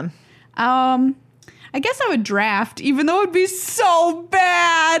Red Tron. I guess I would draft, even though it would be so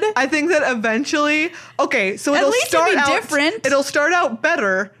bad. I think that eventually, okay, so At it'll least start it'll be out different. It'll start out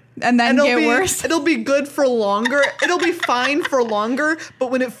better. And then it'll get be, worse. It'll be good for longer. It'll be fine for longer, but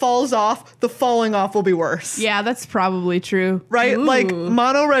when it falls off, the falling off will be worse. Yeah, that's probably true. Right? Ooh. Like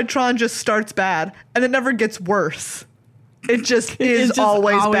Mono Red Tron just starts bad and it never gets worse. It just is just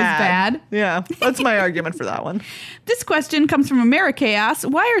always always bad. bad. Yeah, that's my argument for that one. This question comes from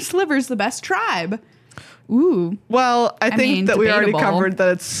AmeriChaos. Why are slivers the best tribe? Ooh. Well, I think mean, that we already debatable. covered that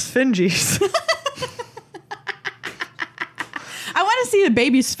it's Sphinges. I want to see a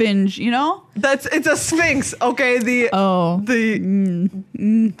baby sphinge, you know? It's a sphinx, okay? The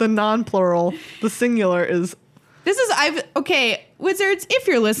non-plural, the singular is Okay, wizards, if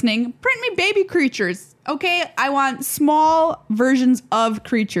you're listening, print me baby creatures. Okay, I want small versions of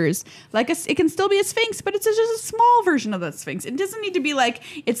creatures. Like it can still be a sphinx, but it's just a small version of the sphinx. It doesn't need to be like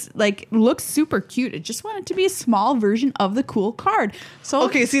looks super cute. I just want it to be a small version of the cool card. So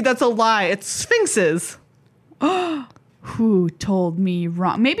okay. See, that's a lie. It's sphinxes. Who told me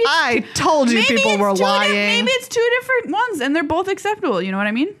wrong? Maybe I told you people were lying. Maybe it's two different ones, and they're both acceptable. You know what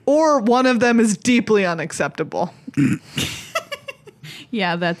I mean? Or one of them is deeply unacceptable.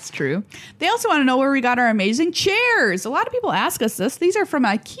 Yeah, that's true. They also want to know where we got our amazing chairs. A lot of people ask us this. These are from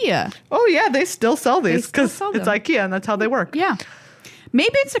IKEA. Oh yeah, they still sell these still because sell it's them. IKEA and that's how they work. Yeah.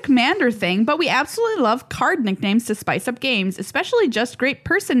 Maybe it's a commander thing, but we absolutely love card nicknames to spice up games, especially just great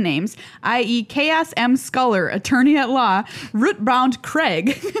person names, i.e. Chaos M. Sculler, Attorney at Law, Rootbound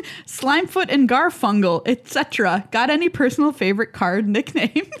Craig, Slimefoot and Garfungal, etc. Got any personal favorite card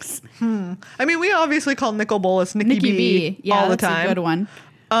nicknames? I mean, we obviously call Nicol Bolas Nikki B Yeah, all the that's time. a good one.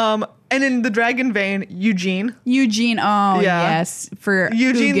 And in the dragon vein, Eugene. Eugene, oh Yeah. yes, for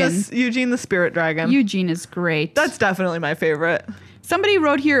Eugene Ugin. Eugene the spirit dragon. Eugene is great. That's definitely my favorite. Somebody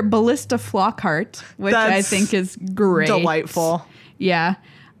wrote here Ballista Flockhart, which I That's think is great. Delightful. Yeah.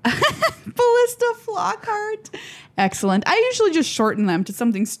 Ballista Flockhart. Excellent. I usually just shorten them to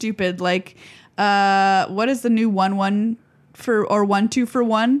something stupid like what is the new 1-1 for or 1-2 for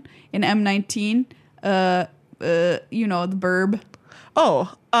 1 in M19? You know, the burb.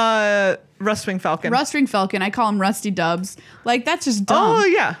 Oh, Rustwing Falcon. Rustring Falcon. I call him Rusty Dubs. Like that's just dumb. Oh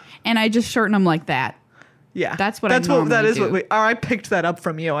yeah. And I just shorten them like that. Yeah. That's what I normally that is do. what I picked that up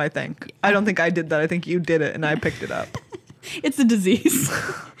from you, I think. I don't think I did that. I think you did it and I picked it up. It's a disease.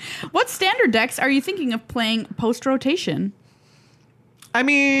 What standard decks are you thinking of playing post-rotation? I Great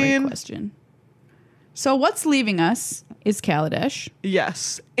mean, question. So what's leaving us is Kaladesh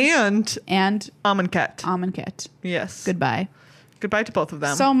yes. And and Amonkhet. Amonkhet. Yes. Goodbye. Goodbye to both of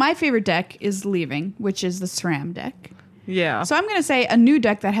them. So my favorite deck is leaving, which is the SRAM deck. yeah. So I'm going to say a new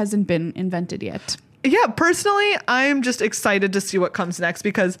deck that hasn't been invented yet. Yeah, personally, I'm just excited to see what comes next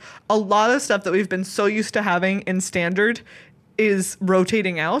because a lot of stuff that we've been so used to having in standard is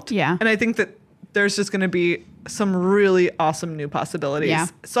rotating out. Yeah. And I think that there's just going to be some really awesome new possibilities. Yeah.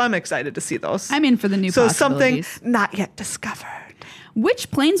 So I'm excited to see those. I'm in for the new so possibilities. something not yet discovered. Which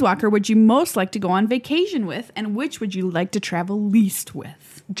planeswalker would you most like to go on vacation with, and which would you like to travel least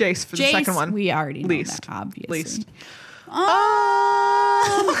with? Jace for the Jace, second one. we already know Least. that, obviously. Least.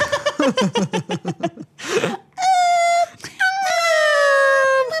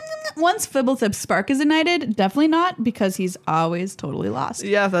 Once Fibblethip Spark is ignited, definitely not, because he's always totally lost.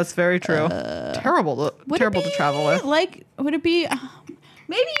 Yeah, that's very true. Terrible Would to it be, travel with. Like, would it be?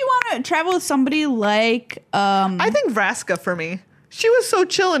 Maybe you want to travel with somebody like. I think Vraska for me. She was so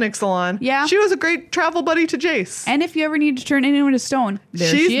chill in Ixalan. Yeah. She was a great travel buddy to Jace. And if you ever need to turn anyone to stone, there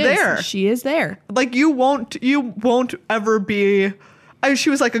She's she is. there. She is there. Like you won't ever be. She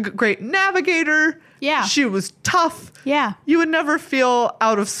was like a great navigator. Yeah. She was tough. Yeah. You would never feel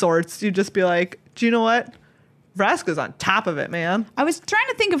out of sorts. You'd just be like, do you know what? Vraska's on top of it, man. I was trying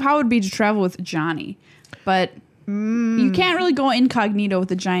to think of how it would be to travel with Johnny, but you can't really go incognito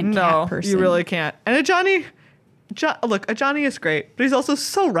with a giant cat person. You really can't. And a Johnny... look, a Johnny is great, but he's also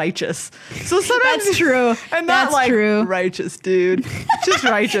so righteous. So sometimes That's true. And That's not like true. righteous, dude. Just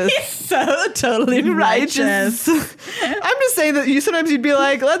righteous. He's so totally righteous. I'm just saying that sometimes you'd be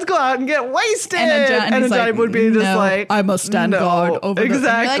like, let's go out and get wasted. And a Johnny would be just "No, like, I must stand guard over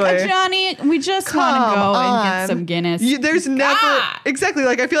exactly. the... Like, Johnny, we just want to go and get some Guinness. There's never... God. Exactly.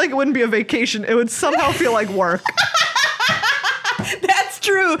 Like, I feel like it wouldn't be a vacation. It would somehow feel like work. That's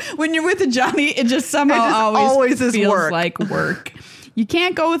true. When you're with a Johnny, it just somehow always is feels work. like work. You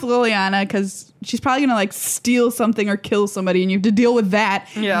can't go with Liliana because she's probably gonna like steal something or kill somebody, and you have to deal with that.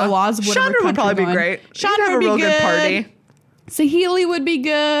 Yeah. The laws of whatever Chandra would country probably you're be going. great. Chandra You'd have would a real be good party. Saheeli would be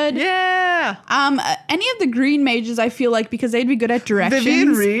good. Yeah. Any of the green mages, I feel like, because they'd be good at directions.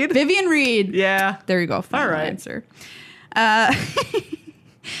 Vivian Reed. Yeah. There you go. Final All right. answer.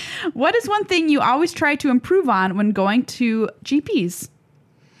 What is one thing you always try to improve on when going to GPs?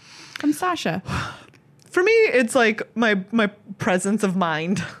 From Sasha. For me, it's like my presence of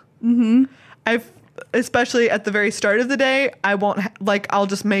mind. Mm-hmm. Especially at the very start of the day, I won't I'll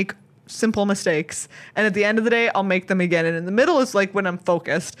just make simple mistakes, and at the end of the day, I'll make them again. And in the middle is like when I'm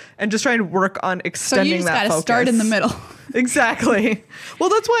focused and just trying to work on extending So you just that gotta focus. start in the middle. Exactly. Well,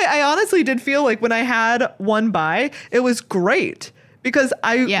 that's why I honestly did feel like when I had one bye, it was great because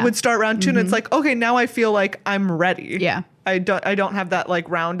I would start round 2 and it's like, okay, now I feel like I'm ready. Yeah. I don't have that like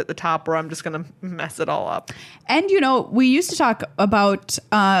round at the top where I'm just gonna mess it all up. And we used to talk about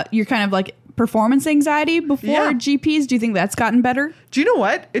your kind of like performance anxiety before GPs. Do you think that's gotten better? Do you know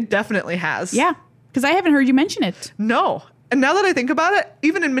what? It definitely has. Yeah, because I haven't heard you mention it. No. And now that I think about it,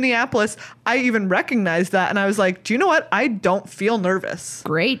 even in Minneapolis, I even recognized that. And I was like, do you know what? I don't feel nervous.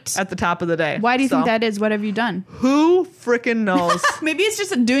 Great. At the top of the day. Why do you think that is? What have you done? Who freaking knows? Maybe it's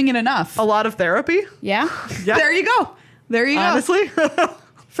just doing it enough. A lot of therapy. Yeah? Yeah. There you go. Honestly.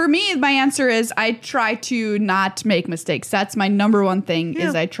 For me, my answer is I try to not make mistakes. That's my number one thing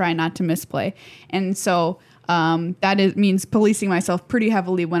is I try not to misplay. And so means policing myself pretty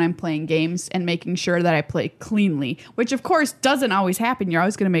heavily when I'm playing games and making sure that I play cleanly, which of course doesn't always happen. You're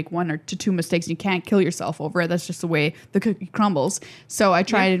always going to make 1 or 2 mistakes. And you can't kill yourself over it. That's just the way the cookie crumbles. So I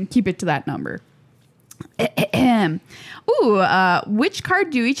try to keep it to that number. Which card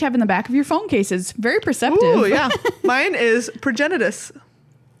do you each have in the back of your phone cases? Very perceptive. Ooh, yeah. Mine is Progenitus.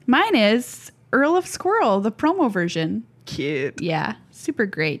 Mine is Earl of Squirrel, the promo version. Cute. Yeah, super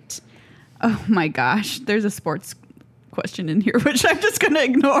great. Oh my gosh, there's a sports question in here, which I'm just going to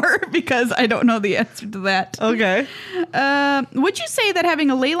ignore because I don't know the answer to that. Okay. Would you say that having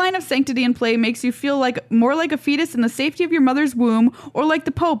a ley line of sanctity in play makes you feel more like a fetus in the safety of your mother's womb, or like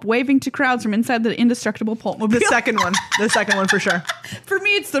the Pope waving to crowds from inside the indestructible pulpmobile? The second one. The second one for sure. For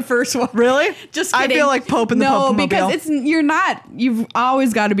me, it's the first one. Really? Just kidding. I feel like Pope in the Pope-mobile. No, because you've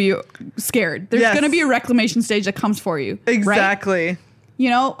always got to be scared. There's going to be a reclamation stage that comes for you. Exactly. Right?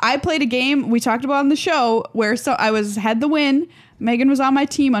 I played a game we talked about on the show where I had the win. Megan was on my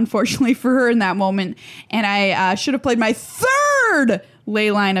team, unfortunately for her in that moment. And I should have played my 3rd ley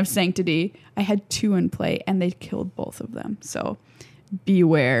line of sanctity. I had 2 in play and they killed both of them. So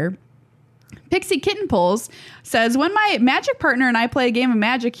beware. Pixie Kitten Pulls says, when my magic partner and I play a game of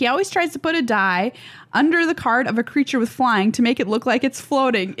magic, he always tries to put a die under the card of a creature with flying to make it look like it's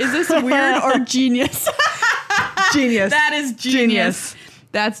floating. Is this weird or genius? Genius. That is genius.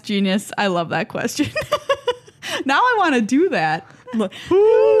 That's genius. I love that question. Now I want to do that. Ooh, look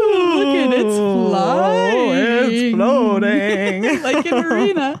at it's flying. It's floating. Like in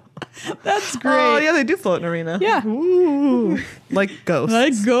Arena. That's great. Oh, yeah, they do float in Arena. Yeah. Ooh. Like ghosts.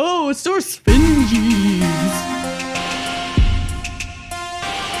 Like ghosts or spingies.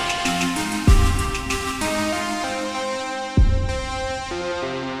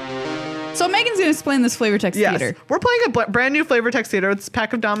 So Megan's going to explain this flavor text theater. We're playing a brand new flavor text theater. It's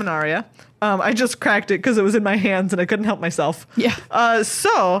Pack of Dominaria. I just cracked it because it was in my hands and I couldn't help myself. Yeah.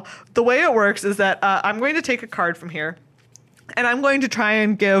 So the way it works is that I'm going to take a card from here and I'm going to try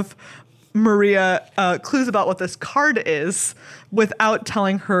and give Maria clues about what this card is without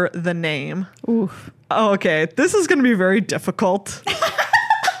telling her the name. Oof. Oh, okay. This is going to be very difficult.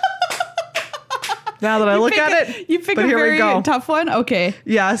 Now that I look at it, you pick but a here very we go. tough one? Okay.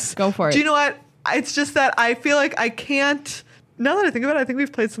 Yes. Go for it. Do you know what? It's just that I feel like I can't. Now that I think about it, I think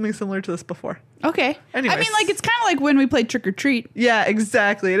we've played something similar to this before. Okay. Anyways. I mean, it's kind of like when we played Trick or Treat. Yeah,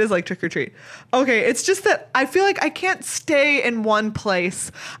 exactly. It is like Trick or Treat. Okay, it's just that I feel like I can't stay in one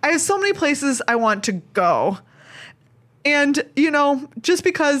place. I have so many places I want to go. And, just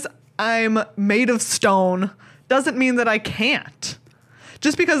because I'm made of stone doesn't mean that I can't.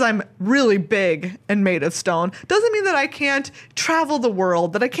 Just because I'm really big and made of stone doesn't mean that I can't travel the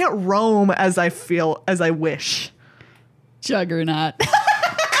world, that I can't roam as I feel, as I wish. Juggernaut.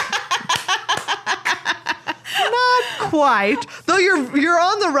 Not quite. Though you're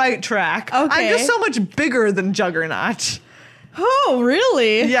on the right track. Okay. I'm just so much bigger than Juggernaut. Oh,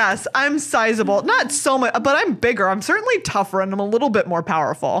 really? Yes, I'm sizable. Not so much, but I'm bigger. I'm certainly tougher and I'm a little bit more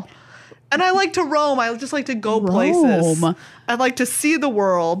powerful. And I like to roam. I just like to go places. Roam. I like to see the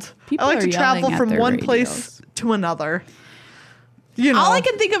world. People I like are to travel yelling at from their one radios. place to another. You know. All I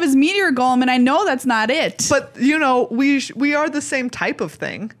can think of is meteor golem, and I know that's not it. But you know, we are the same type of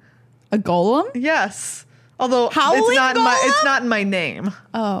thing. A golem? Yes. Although Howling it's golem? not in my name.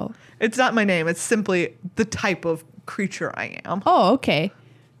 Oh. It's not my name. It's simply the type of creature I am. Oh, okay.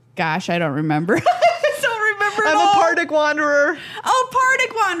 Gosh, I don't remember. I don't remember at I'm all. a Pardic Wanderer. Oh,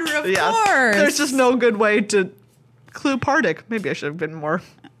 Pardic Wanderer, of course. There's just no good way to clue Pardic. Maybe I should have been more.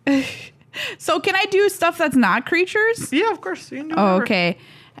 So can I do stuff that's not creatures? Yeah, of course. You can do Oh, whatever. okay.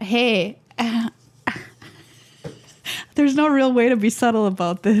 Hey. There's no real way to be subtle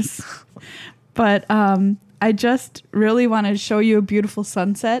about this. But I just really want to show you a beautiful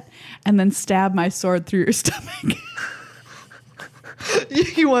sunset and then stab my sword through your stomach.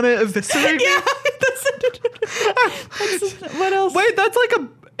 You want to eviscerate me? Yeah. What else? Wait, that's like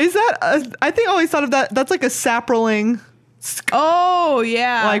I think I always thought of that. That's like a sapling Oh,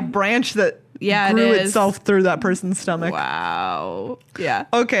 yeah. like branch that Yeah, it grew is. itself through that person's stomach. Wow. Yeah.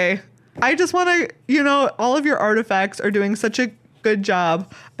 Okay. I just want to, all of your artifacts are doing such a good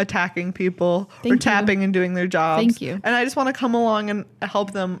job attacking people Thank or you. tapping and doing their jobs. Thank you. And I just want to come along and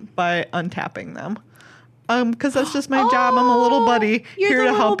help them by untapping them. Because that's just my job. I'm a little buddy You're here the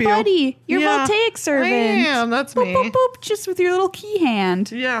to little help buddy. you. You're Yeah, voltaic servant. I am. That's boop, me. boop, boop, just with your little key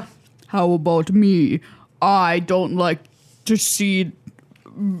hand. Yeah. How about me? I don't like to see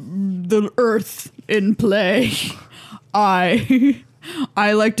the earth in play. I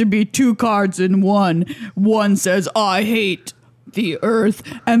like to be two cards in one. One says I hate the earth,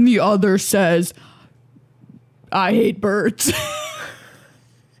 and the other says I hate birds.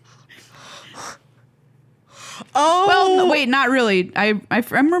 Oh. Well, no, wait, not really. I'm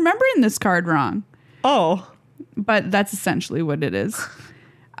remembering this card wrong, Oh. but that's essentially what it is.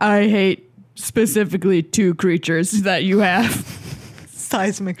 I hate specifically two creatures that you have.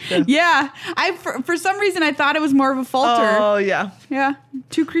 Seismic shift. Yeah, for some reason I thought it was more of a falter. Oh, yeah. Yeah,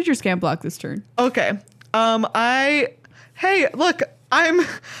 two creatures can't block this turn. Okay. Hey, look,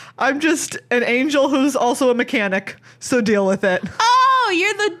 I'm just an angel who's also a mechanic, so deal with it. Oh,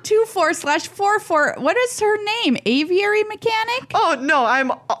 you're the 2/4/4/4. What is her name? Aviary mechanic? Oh, no,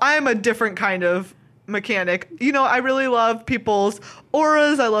 I'm a different kind of mechanic. I really love people's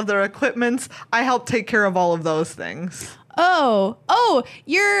auras. I love their equipments. I help take care of all of those things. Oh,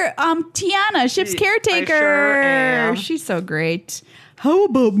 you're Tiana, ship's I caretaker. sure am. She's so great. How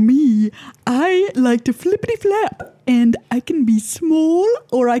about me? I like to flippity flap, and I can be small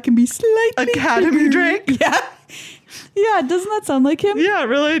or I can be slightly Academy bigger. Drake? Yeah, doesn't that sound like him? Yeah, it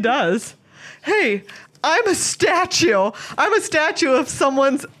really does. Hey, I'm a statue. I'm a statue of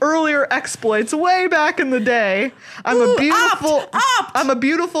someone's earlier exploits way back in the day. I'm Ooh, a beautiful opt. I'm a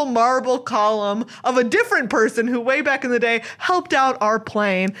beautiful marble column of a different person who way back in the day helped out our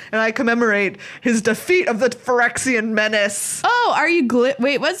plane, and I commemorate his defeat of the Phyrexian menace. Oh, are you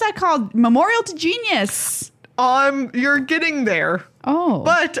wait, what's that called? Memorial to Genius. You're getting there. Oh.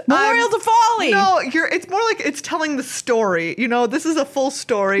 But Memorial to Folly. No, it's more like it's telling the story. This is a full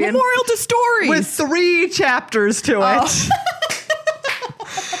story. and Memorial to Stories. with 3 chapters to it. Oh.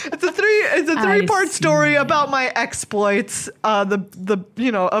 It's a 3-part see. story about my exploits.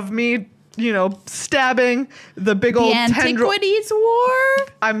 Of me, stabbing the big The old tendril. Antiquities War?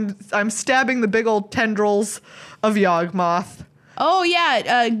 I'm stabbing the big old tendrils of Yawgmoth. Oh,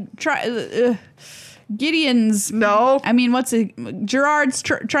 yeah. Gideon's. No. I mean, what's it? Gerard's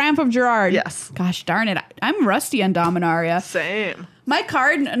Triumph of Gerard. Yes. Gosh darn it. I'm rusty on Dominaria. Same. My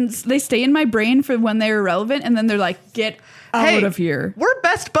card, and they stay in my brain for when they're relevant, and then they're like, get out Hey, of here. We're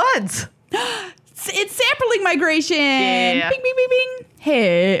best buds. It's sampling migration. Yeah. Bing, bing, bing, bing.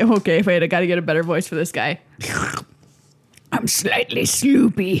 Hey, okay, wait, I gotta get a better voice for this guy. I'm slightly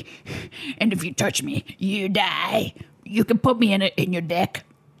sloopy, and if you touch me, you die. You can put me in your deck.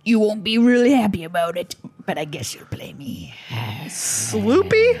 You won't be really happy about it, but I guess you'll play me.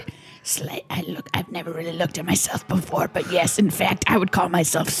 Sloopy? I've never really looked at myself before, but yes, in fact, I would call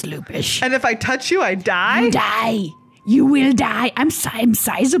myself sloopish. And if I touch you, I die? You die. You will die. I'm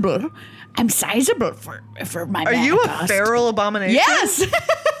sizable. I'm sizable for my Are you a cost. feral abomination? Yes.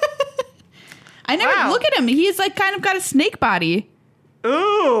 I never Wow. look at him. He's like kind of got a snake body.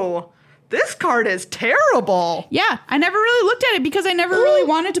 Ooh, this card is terrible. Yeah, I never really looked at it because I never really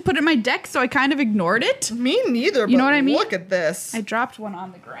wanted to put it in my deck, so I kind of ignored it. Me neither. You know what I mean? Look at this. I dropped one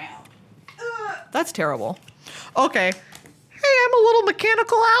on the ground. That's terrible. Okay. Hey, I'm a little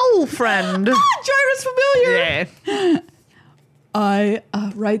mechanical owl friend. Gyra's familiar. Yeah. I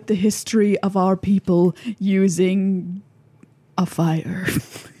write the history of our people using a fire.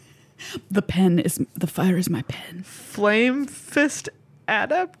 The fire is my pen. Flame Fist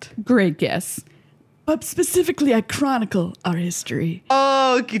Adept? Great guess. But specifically, I chronicle our history.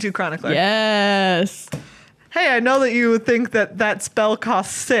 Oh, Gitu Chronicler. Yes. Hey, I know that you think that spell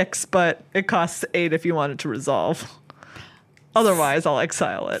costs 6, but it costs 8 if you want it to resolve. Otherwise, I'll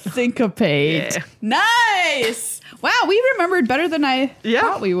exile it. Syncopate. Yeah. Nice. Wow, we remembered better than I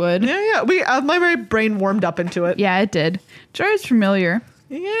thought we would. Yeah. My brain warmed up into it. Yeah, it did. Joy's familiar.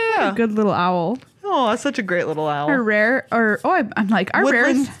 Yeah. Good little owl. Oh, that's such a great little owl. Our rare, I'm like, our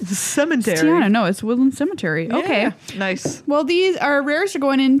Woodland rares. Cemetery. Tiana, no, it's Woodland Cemetery. Yeah. Okay. Nice. Well, these our rares are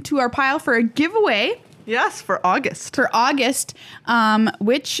going into our pile for a giveaway Yes, for August. for August,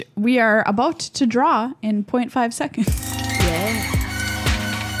 which we are about to draw in 0.5 seconds. Yeah.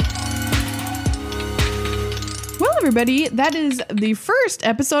 Well, everybody, that is the first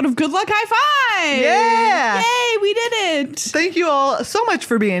episode of Good Luck High Five. Yeah. Yay, we did it. Thank you all so much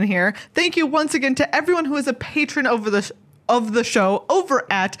for being here. Thank you once again to everyone who is a patron of the show over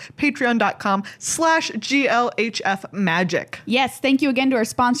at patreon.com/GLHF Magic. Yes, thank you again to our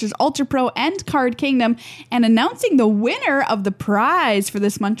sponsors, Ultra Pro and Card Kingdom, and announcing the winner of the prize for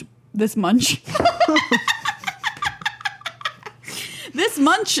this munch. This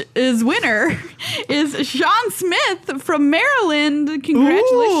Munch's winner is Sean Smith from Maryland.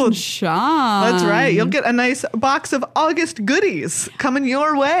 Congratulations, Ooh, Sean. That's right. You'll get a nice box of August goodies coming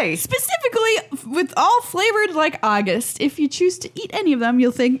your way. Specifically, with all flavored like August. If you choose to eat any of them,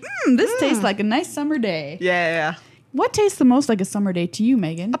 you'll think, this tastes like a nice summer day. Yeah. What tastes the most like a summer day to you,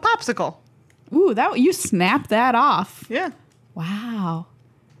 Megan? A popsicle. Ooh, you snapped that off. Yeah. Wow.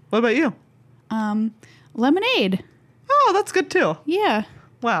 What about you? Lemonade. Oh, that's good too. Yeah,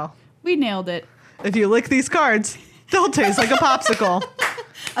 Wow. we nailed it. If you lick these cards, they'll taste like a popsicle.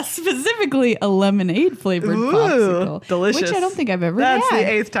 Specifically a lemonade flavored Ooh, popsicle. delicious. Which I don't think I've ever That's had. the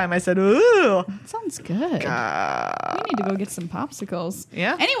 8th time I said, ooh. Sounds good. We need to go get some popsicles.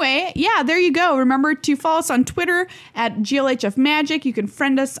 Yeah. Anyway, yeah, there you go. Remember to follow us on Twitter at GLHF Magic. You can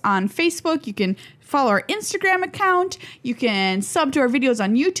friend us on Facebook. You can follow our Instagram account. You can sub to our videos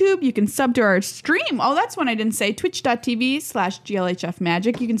on YouTube. You can sub to our stream. Oh, that's one I didn't say. Twitch.tv/GLHF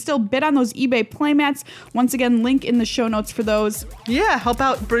Magic. You can still bid on those eBay playmats. Once again, link in the show notes for those. Yeah, help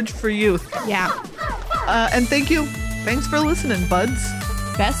out Bridge for Youth. Yeah. And thank you. Thanks for listening, buds.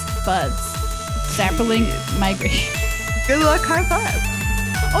 Best buds. Sapperling migration. Good luck, high five.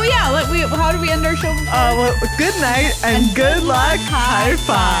 Oh yeah, how do we end our show? Well, good night and good luck, high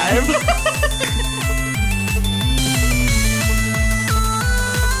five.